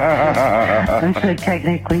 I'm so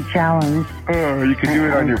technically challenged. Oh, you can do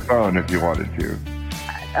it on your phone if you wanted to.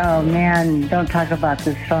 Oh man, don't talk about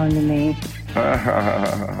this phone to me.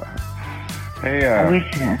 Hey, I wish.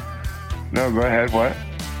 No, go ahead. What?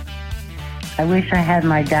 I wish I had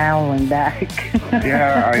my dial one back.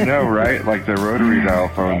 Yeah, I know, right? Like the rotary dial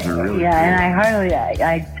phones are really cool.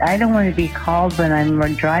 And I don't want to be called when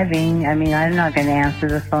I'm driving. I mean, I'm not going to answer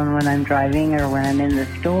the phone when I'm driving or when I'm in the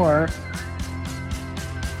store.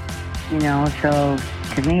 So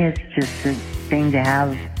to me it's just a thing to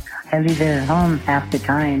have. I leave it at home half the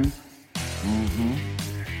time. Mm-hmm.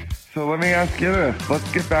 So let me ask you this. Let's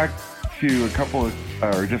get back to a couple of,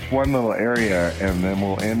 or just one little area, and then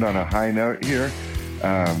we'll end on a high note here.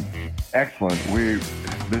 Excellent.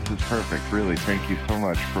 This is perfect. Really, thank you so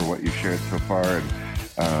much for what you shared so far, and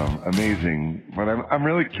amazing. But I'm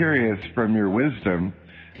really curious, from your wisdom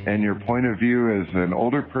and your point of view as an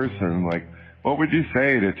older person, like, what would you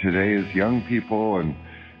say to today's young people and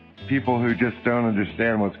people who just don't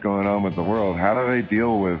understand what's going on with the world? How do they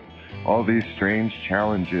deal with all these strange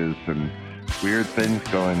challenges and weird things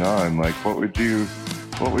going on? Like, what would you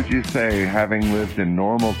say, having lived in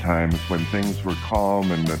normal times when things were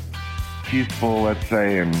calm and peaceful, let's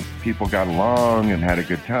say, and people got along and had a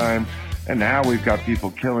good time, and now we've got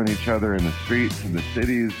people killing each other in the streets and the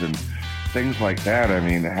cities and things like that. I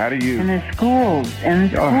mean, how do you... In the schools.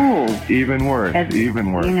 Even worse.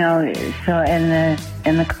 So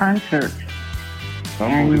in the concerts.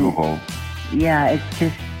 Unbelievable. It's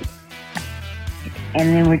just...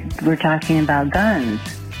 And then we're talking about guns.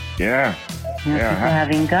 Yeah. People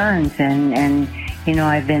having guns, and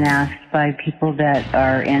I've been asked by people that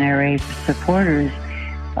are NRA supporters,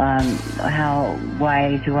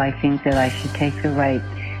 why do I think that I should take the right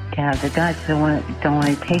to have the gun? I don't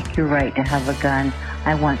want to take your right to have a gun.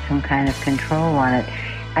 I want some kind of control on it.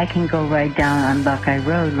 I can go right down on Buckeye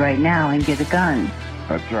Road right now and get a gun.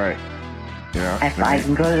 That's right. Yeah. I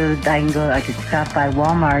can stop by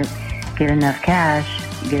Walmart, get enough cash,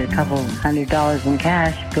 get a couple $100 in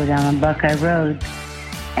cash, go down on Buckeye Road,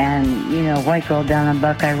 and white girl down on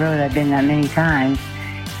Buckeye Road, I've been that many times,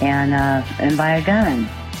 and buy a gun.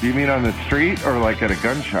 Do you mean on the street or like at a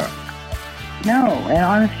gun shop? No,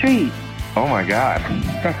 on the street. Oh my God.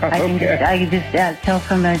 I can just tell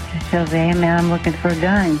somebody, hey man, I'm looking for a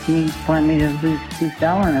gun. Can you point me to who's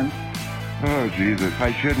selling them? Oh Jesus!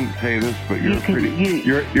 I shouldn't say this, but you're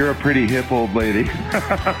a pretty hip old lady. 72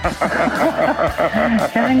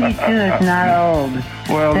 is not old.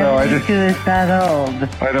 Well, no, 72 is not old.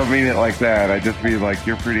 I don't mean it like that. I just mean like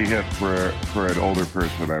you're pretty hip for an older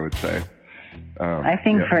person, I would say. I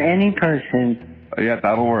think for any person. Yeah,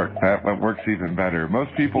 that'll work. That works even better.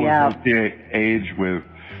 Most people associate age with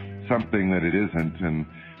something that it isn't, and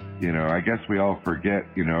I guess we all forget,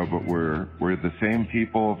 but we're the same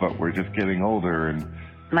people, but we're just getting older. And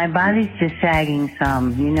my body's just sagging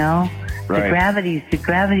some, Right. The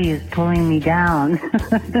gravity is pulling me down.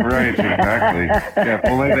 Right, exactly. Yeah, if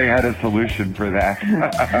only they had a solution for that.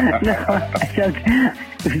 No,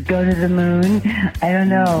 go to the moon. I don't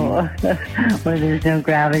know where there's no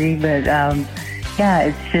gravity, but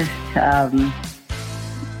it's just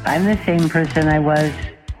I'm the same person I was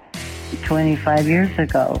 25 years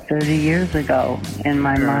ago, 30 years ago in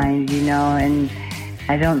my mind, and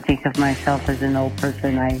I don't think of myself as an old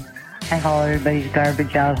person. I haul everybody's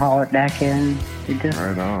garbage out, haul it back in.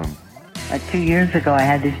 Right on. 2 years ago, I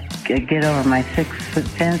had to get over my 6-foot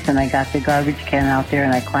fence, and I got the garbage can out there,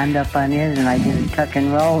 and I climbed up on it, and I did a tuck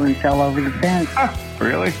and roll and fell over the fence.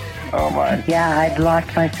 Really? Oh my. Yeah, I'd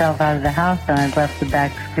locked myself out of the house, and I'd left the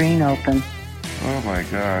back screen open. Oh my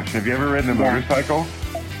gosh. Have you ever ridden a motorcycle?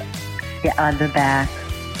 Yeah, on the back.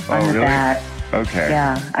 On the back. Okay.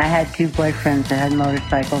 Yeah, I had 2 boyfriends that had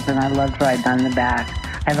motorcycles, and I loved riding on the back.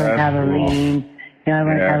 I learned how to lean. I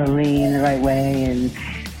learned how to lean the right way, and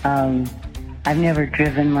I've never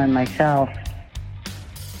driven one myself.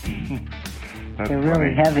 They're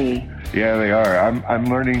really heavy. Yeah, they are. I'm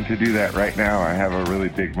learning to do that right now. I have a really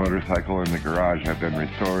big motorcycle in the garage I've been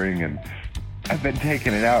restoring, and I've been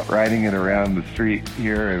taking it out, riding it around the street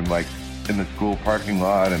here and like in the school parking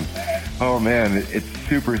lot. And oh man, it's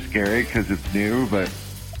super scary because it's new, but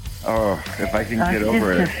if I can get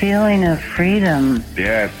over it. It's just a feeling of freedom.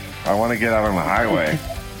 Yes, I want to get out on the highway.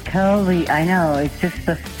 Totally, I know. It's just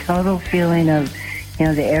the total feeling of,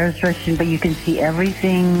 the air's rushing, but you can see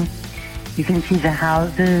everything. You can see the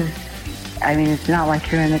houses. I mean, it's not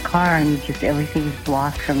like you're in a car and everything's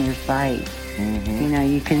blocked from your sight. Mm-hmm.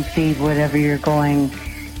 You can see whatever you're going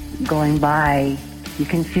by. You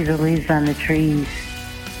can see the leaves on the trees.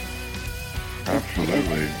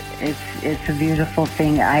 Absolutely. It's a beautiful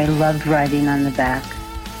thing. I loved riding on the back.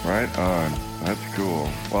 Right on. That's cool.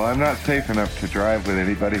 Well, I'm not safe enough to drive with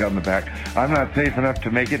anybody on the back. I'm not safe enough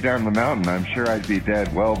to make it down the mountain. I'm sure I'd be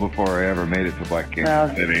dead well before I ever made it to Black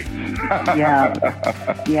Canyon City.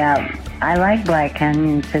 Yeah. I like Black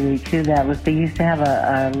Canyon City too. They used to have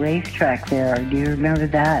a racetrack there. Do you remember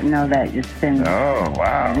that? No, that it's been. Oh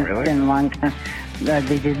wow! Really? It's been a long time.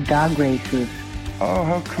 They did dog races. Oh,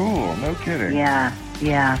 how cool! No kidding. Yeah.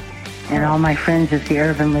 And all my friends at the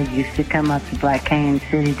Urban League used to come up to Black Canyon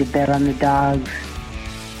City to bet on the dogs.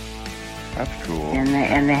 That's cool.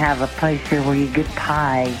 And they have a place here where you get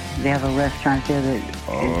pie. They have a restaurant there that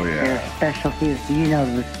their specialty is.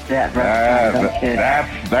 That restaurant, don't you?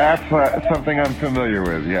 That's something I'm familiar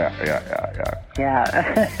with. Yeah.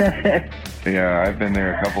 Yeah, I've been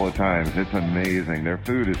there a couple of times. It's amazing. Their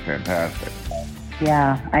food is fantastic.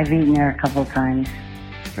 Yeah, I've eaten there a couple of times.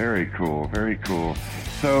 Very cool. Very cool.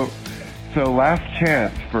 So last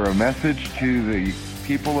chance for a message to the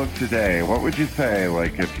people of today. What would you say?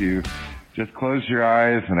 Like if you just closed your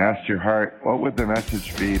eyes and asked your heart, what would the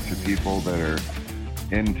message be to people that are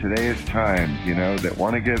in today's times, that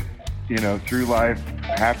want to get, through life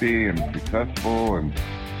happy and successful, and,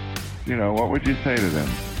 what would you say to them?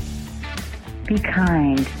 Be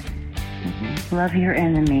kind. Mm-hmm. Love your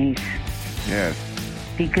enemies. Yes.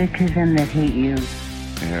 Be good to them that hate you.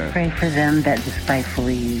 Yes. Pray for them that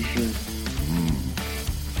despitefully use you.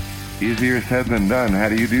 Easier said than done. How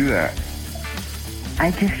do you do that? I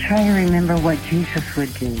just try to remember what Jesus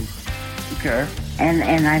would do. Okay.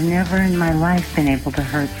 And I've never in my life been able to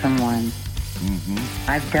hurt someone. Mm-hmm.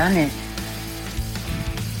 I've done it,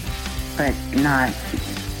 but not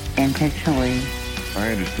intentionally.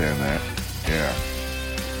 I understand that.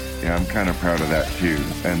 Yeah, I'm kind of proud of that too.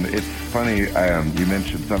 And it's funny, you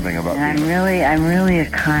mentioned something about I'm really a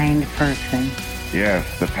kind person. Yes,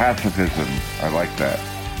 the pacifism. I like that.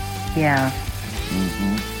 Yeah.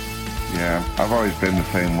 Mm-hmm. Yeah, I've always been the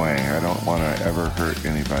same way. I don't want to ever hurt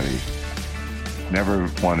anybody. Never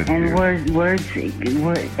wanted to. And words, they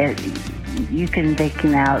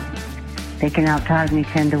can out-talk me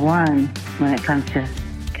 10-1 when it comes to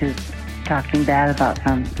talking bad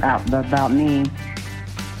about me.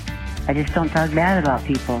 I just don't talk bad about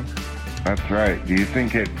people. That's right. Do you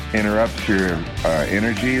think it interrupts your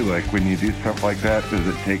energy? Like when you do stuff like that, does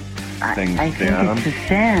it take things I think down? it's a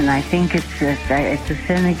sin. I think it's a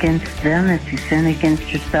sin against them. It's a sin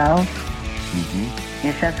against yourself. Mm-hmm.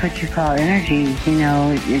 If that's what you call energy,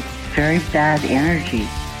 it's very bad energy.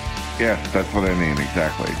 Yes, that's what I mean.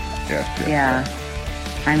 Exactly. Yes. Yeah.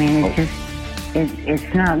 I mean,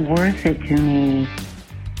 it's not worth it to me.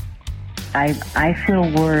 I feel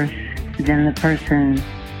worse than the person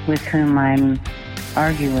with whom I'm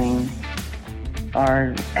arguing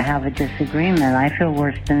or have a disagreement. I feel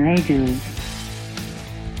worse than they do.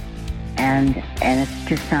 And it's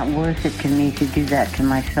just not worth it to me to do that to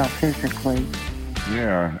myself physically.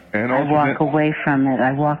 Yeah. And I walk away from it.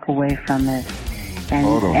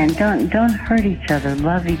 And don't hurt each other.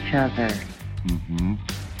 Love each other. Mm-hmm.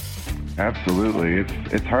 Absolutely.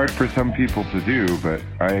 It's hard for some people to do, but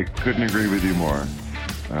I couldn't agree with you more.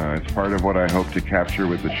 It's part of what I hope to capture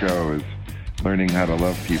with the show is learning how to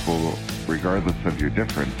love people regardless of your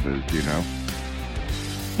differences,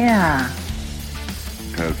 Yeah.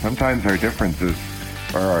 Because sometimes our differences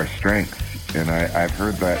are our strengths. And I've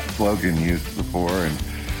heard that slogan used before in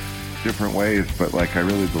different ways, but I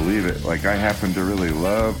really believe it. I happen to really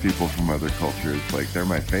love people from other cultures. They're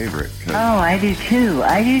my favorite. Oh, I do too.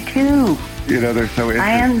 They're so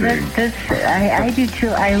interesting. I do too.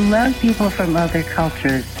 I love people from other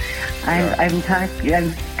cultures. I'm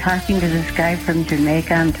talking to this guy from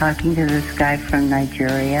Jamaica. I'm talking to this guy from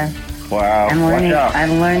Nigeria. Wow.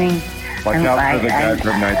 I'm learning. Watch out for the guy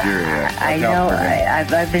from Nigeria. I know.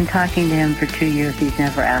 I've been talking to him for 2 years. He's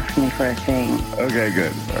never asked me for a thing. Okay,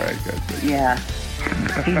 good. All right, good. Yeah.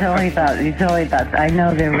 He's only about. I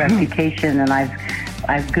know their reputation, and I've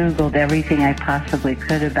Googled everything I possibly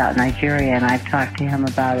could about Nigeria, and I've talked to him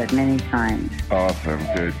about it many times. Awesome.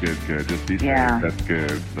 Good. Just be safe. That's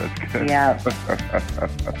good. Yeah.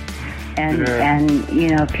 And you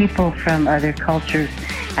know, people from other cultures.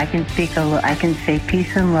 I can say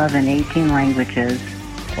peace and love in 18 languages.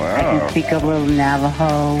 Wow. I can speak a little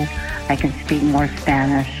Navajo. I can speak more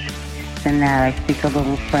Spanish than that. I speak a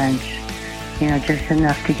little French. You know, just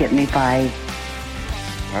enough to get me by.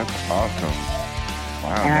 That's awesome.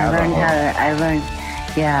 Wow. And I learned,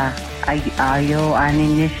 Ayo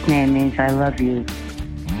Aninishne means I love you.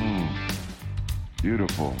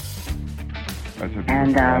 Beautiful. That's a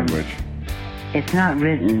beautiful language. It's not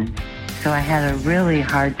written, so I had a really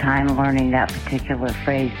hard time learning that particular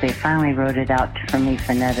phrase. They finally wrote it out for me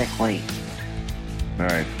phonetically.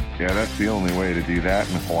 Nice. Yeah, that's the only way to do that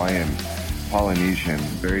in Hawaiian. Polynesian,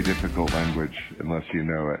 very difficult language unless you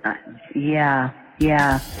know it. Yeah.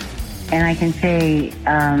 And I can say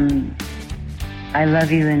I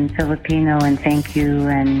love you in Filipino and thank you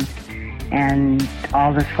and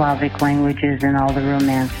all the Slavic languages and all the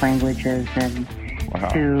Romance languages and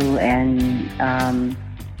too. And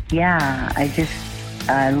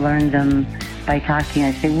I learned them by talking.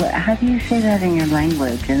 I say, how do you say that in your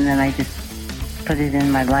language? And then I just put it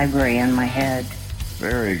in my library in my head.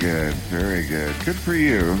 Very good. Good for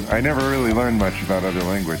you. I never really learned much about other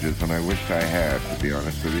languages, and I wished I had, to be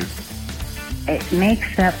honest with you. It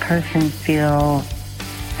makes that person feel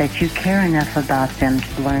that you care enough about them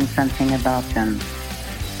to learn something about them.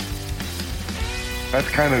 That's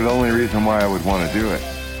kind of the only reason why I would want to do it.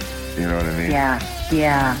 You know what I mean? Yeah.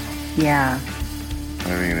 I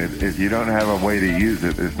mean, if you don't have a way to use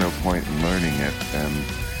it, there's no point in learning it. And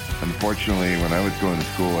unfortunately, when I was going to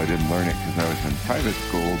school, I didn't learn it because I was in private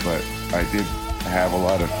school, but I did have a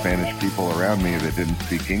lot of Spanish people around me that didn't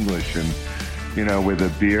speak English. And, you know, with a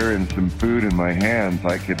beer and some food in my hands,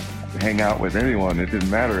 I could hang out with anyone. It didn't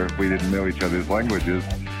matter if we didn't know each other's languages.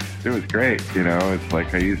 It was great, you know. It's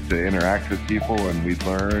like I used to interact with people and we'd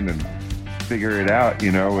learn and figure it out,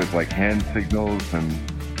 you know, with like hand signals and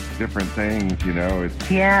different things, you know. It's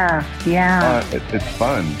it's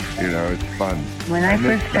fun, you know. It's fun. When I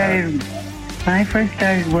first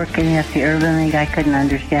started working at the Urban League, I couldn't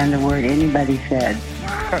understand the word anybody said,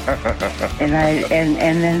 and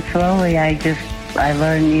then slowly I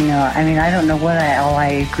learned, you know. I mean, I don't know what all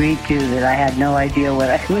I agreed to that I had no idea what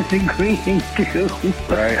I was agreeing to.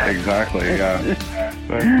 Right, exactly. Yeah,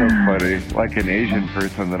 that's so funny. Like an Asian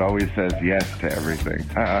person that always says yes to everything.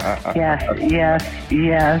 Yes. Oh,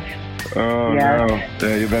 yes. No.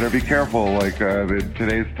 Yeah, you better be careful, like in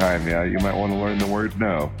today's time. Yeah, you might want to learn the word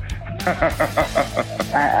no.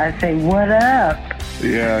 I say, what up?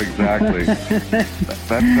 Yeah, exactly. That's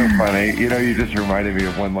so funny. You know, you just reminded me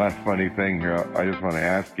of one last funny thing here. I just want to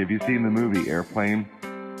ask, have you seen the movie Airplane?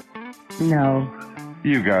 No.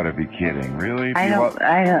 You gotta be kidding. Really? I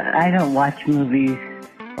don't watch movies.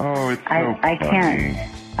 Oh, it's so funny. I can't.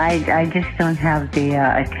 I just don't have the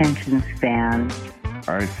attention span.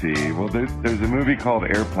 I see. Well, there's a movie called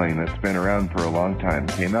Airplane that's been around for a long time.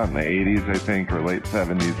 It came out in the 80s, I think, or late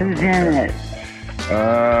 70s. Who's in it?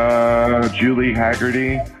 Julie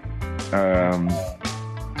Haggerty.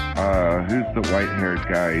 Who's the white-haired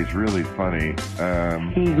guy? He's really funny.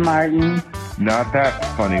 Steve Martin. Not that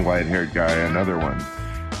funny white-haired guy. Another one.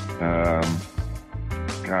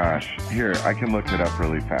 Gosh, here, I can look it up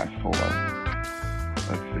really fast. Hold on.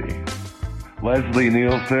 Let's see. Leslie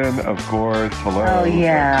Nielsen, of course. Hello. Oh,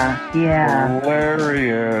 yeah.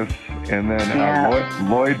 Hilarious. And then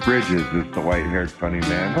Lloyd Bridges is the white-haired funny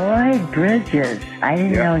man. Lloyd Bridges. I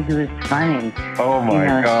didn't know he was funny. Oh,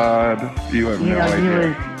 my God. You have no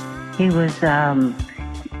idea. He was the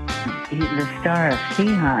star of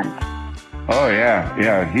Sea Hunt. Oh,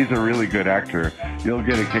 yeah. He's a really good actor. You'll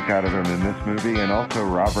get a kick out of him in this movie. And also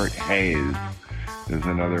Robert Hayes is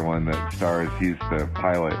another one that stars. He's the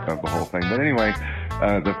pilot of the whole thing. But anyway,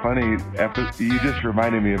 the funny you just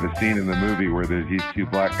reminded me of a scene in the movie where there's these two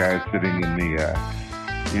black guys sitting in the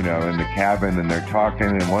in the cabin, and they're talking,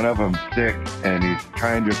 and one of them's sick, and he's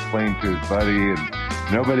trying to explain to his buddy, and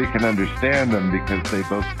nobody can understand them because they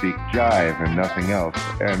both speak jive and nothing else.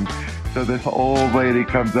 And so this old lady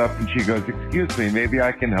comes up and she goes, "Excuse me, maybe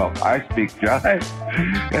I can help. I speak jive."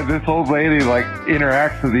 And this old lady like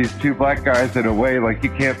interacts with these two black guys in a way like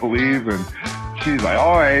you can't believe, and she's like,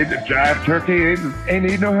 "Oh, I jive turkey, ain't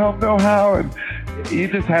need no help, no how." And you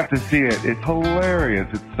just have to see it. It's hilarious.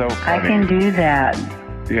 It's so funny. I can do that.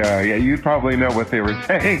 Yeah, you'd probably know what they were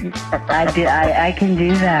saying. I can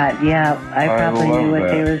do that. Yeah, I probably knew what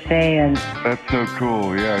they were saying. That's so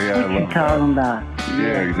cool. Yeah, what you talking about?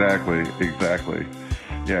 Yeah, exactly.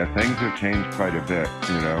 Yeah, things have changed quite a bit,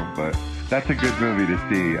 but that's a good movie to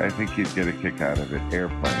see. I think you'd get a kick out of it.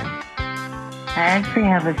 Airplane. I actually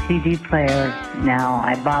have a CD player now.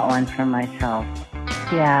 I bought one for myself.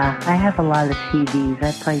 Yeah, I have a lot of CDs.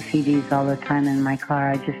 I play CDs all the time in my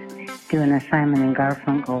car. I just doing a Simon and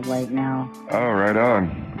Garfunkel right now. Oh, right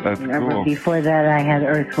on. That's cool. Before that, I had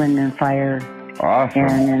Earth, Wind, and Fire. Awesome.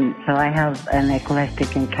 And so I have an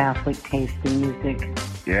eclectic and Catholic taste in music.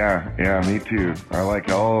 Yeah, me too. I like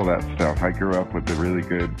all of that stuff. I grew up with the really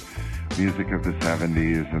good music of the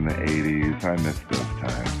 70s and the 80s. I miss those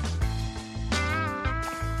times.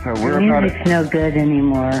 So music's no good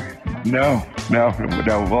anymore. No.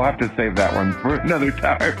 We'll have to save that one for another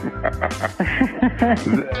time.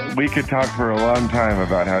 We could talk for a long time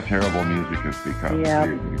about how terrible music has become. Yeah,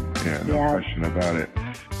 no question about it.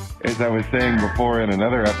 As I was saying before in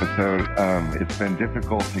another episode, it's been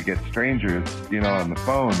difficult to get strangers, on the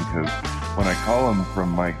phone, because when I call them from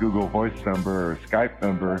my Google Voice number or Skype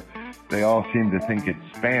number, they all seem to think it's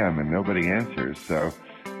spam and nobody answers. So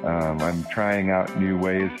I'm trying out new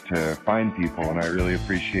ways to find people, and I really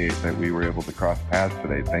appreciate that we were able to cross paths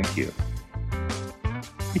today. Thank you.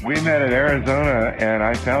 We met in Arizona, and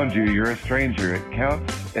I found you. You're a stranger. It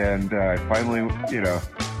counts. And I finally,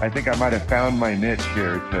 I think I might have found my niche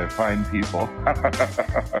here to find people.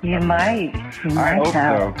 You might. I hope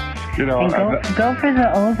have. so. And go for the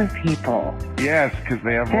older people. Yes, because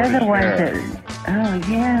they have more They're to the ones share. that, oh,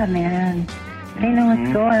 yeah, man. They know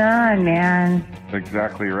what's going on, man.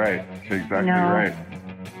 Exactly right. Right.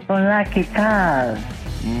 Hola, ¿qué tal?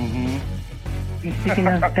 You speak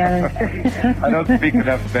enough Spanish? I don't speak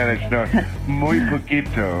enough Spanish, no. Muy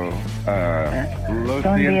poquito. Lo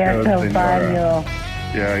siento, señora.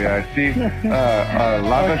 Yeah. Sí.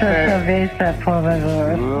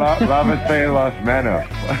 Lávese las manos.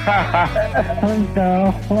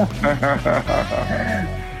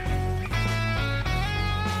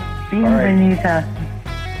 Anita.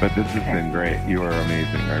 But this has been great. You are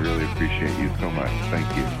amazing. I really appreciate you so much. Thank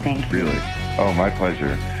you. Thank you. Really. Oh, my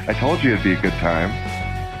pleasure. I told you it'd be a good time.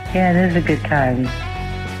 Yeah, it is a good time.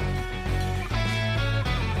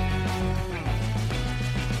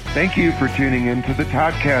 Thank you for tuning in to the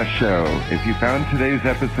Toddcast Show. If you found today's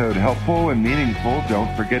episode helpful and meaningful,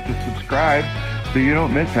 don't forget to subscribe so you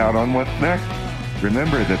don't miss out on what's next.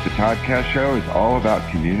 Remember that the Toddcast Show is all about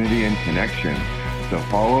community and connection. So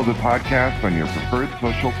follow the podcast on your preferred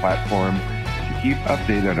social platform to keep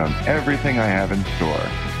updated on everything I have in store.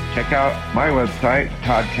 Check out my website,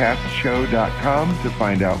 toddcastshow.com, to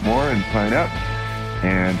find out more and sign up.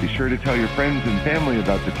 And be sure to tell your friends and family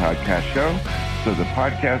about the Toddcast Show so the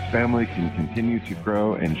podcast family can continue to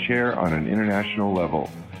grow and share on an international level.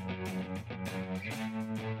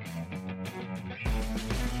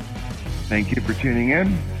 Thank you for tuning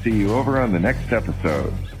in. See you over on the next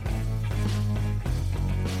episode.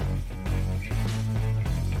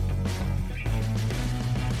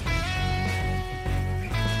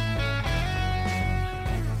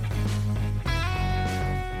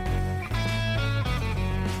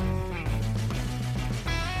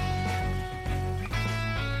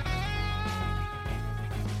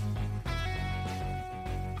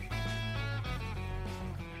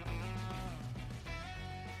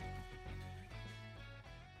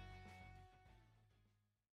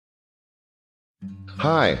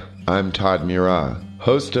 Hi, I'm Todd Murat,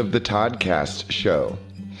 host of the Toddcast Show,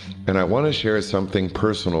 and I want to share something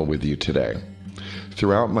personal with you today.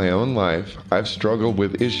 Throughout my own life, I've struggled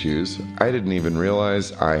with issues I didn't even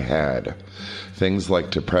realize I had. Things like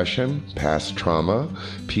depression, past trauma,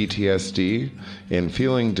 PTSD, and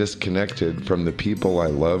feeling disconnected from the people I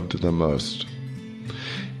loved the most.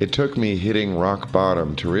 It took me hitting rock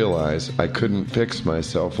bottom to realize I couldn't fix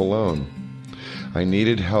myself alone. I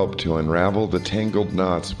needed help to unravel the tangled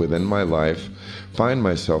knots within my life, find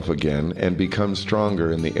myself again, and become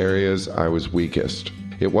stronger in the areas I was weakest.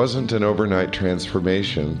 It wasn't an overnight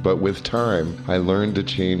transformation, but with time, I learned to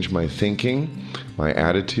change my thinking, my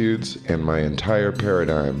attitudes, and my entire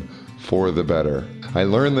paradigm for the better. I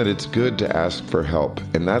learned that it's good to ask for help,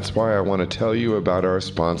 and that's why I want to tell you about our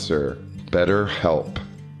sponsor, BetterHelp.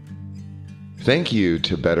 Thank you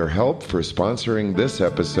to BetterHelp for sponsoring this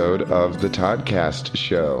episode of the Toddcast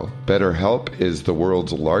Show. BetterHelp is the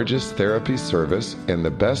world's largest therapy service, and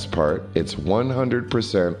the best part, it's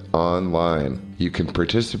 100% online. You can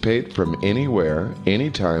participate from anywhere,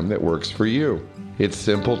 anytime that works for you. It's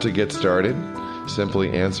simple to get started. Simply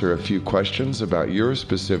answer a few questions about your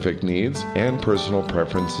specific needs and personal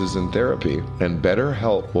preferences in therapy, and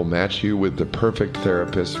BetterHelp will match you with the perfect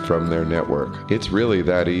therapist from their network. It's really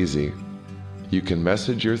that easy. You can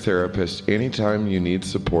message your therapist anytime you need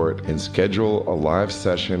support and schedule a live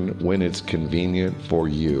session when it's convenient for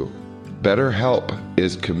you. BetterHelp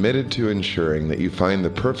is committed to ensuring that you find the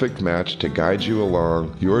perfect match to guide you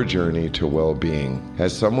along your journey to well-being.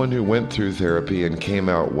 As someone who went through therapy and came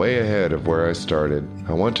out way ahead of where I started,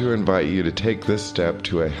 I want to invite you to take this step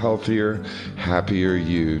to a healthier, happier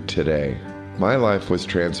you today. My life was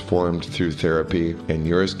transformed through therapy, and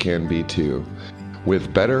yours can be too.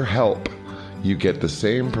 With BetterHelp, you get the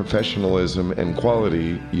same professionalism and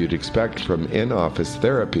quality you'd expect from in-office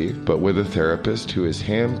therapy, but with a therapist who is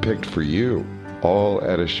hand-picked for you, all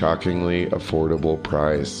at a shockingly affordable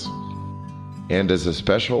price. And as a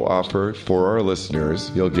special offer for our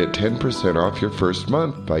listeners, you'll get 10% off your first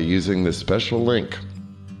month by using the special link,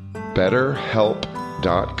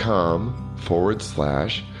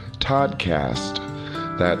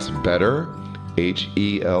 betterhelp.com/Toddcast. That's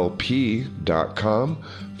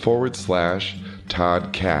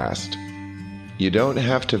betterhelp.com/Toddcast. You don't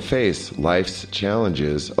have to face life's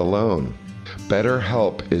challenges alone.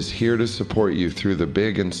 BetterHelp is here to support you through the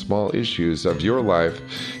big and small issues of your life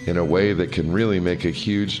in a way that can really make a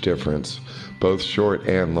huge difference, both short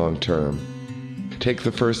and long term. Take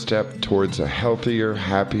the first step towards a healthier,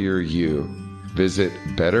 happier you. Visit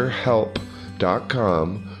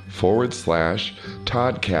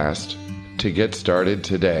betterhelp.com/Toddcast to get started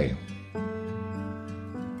today.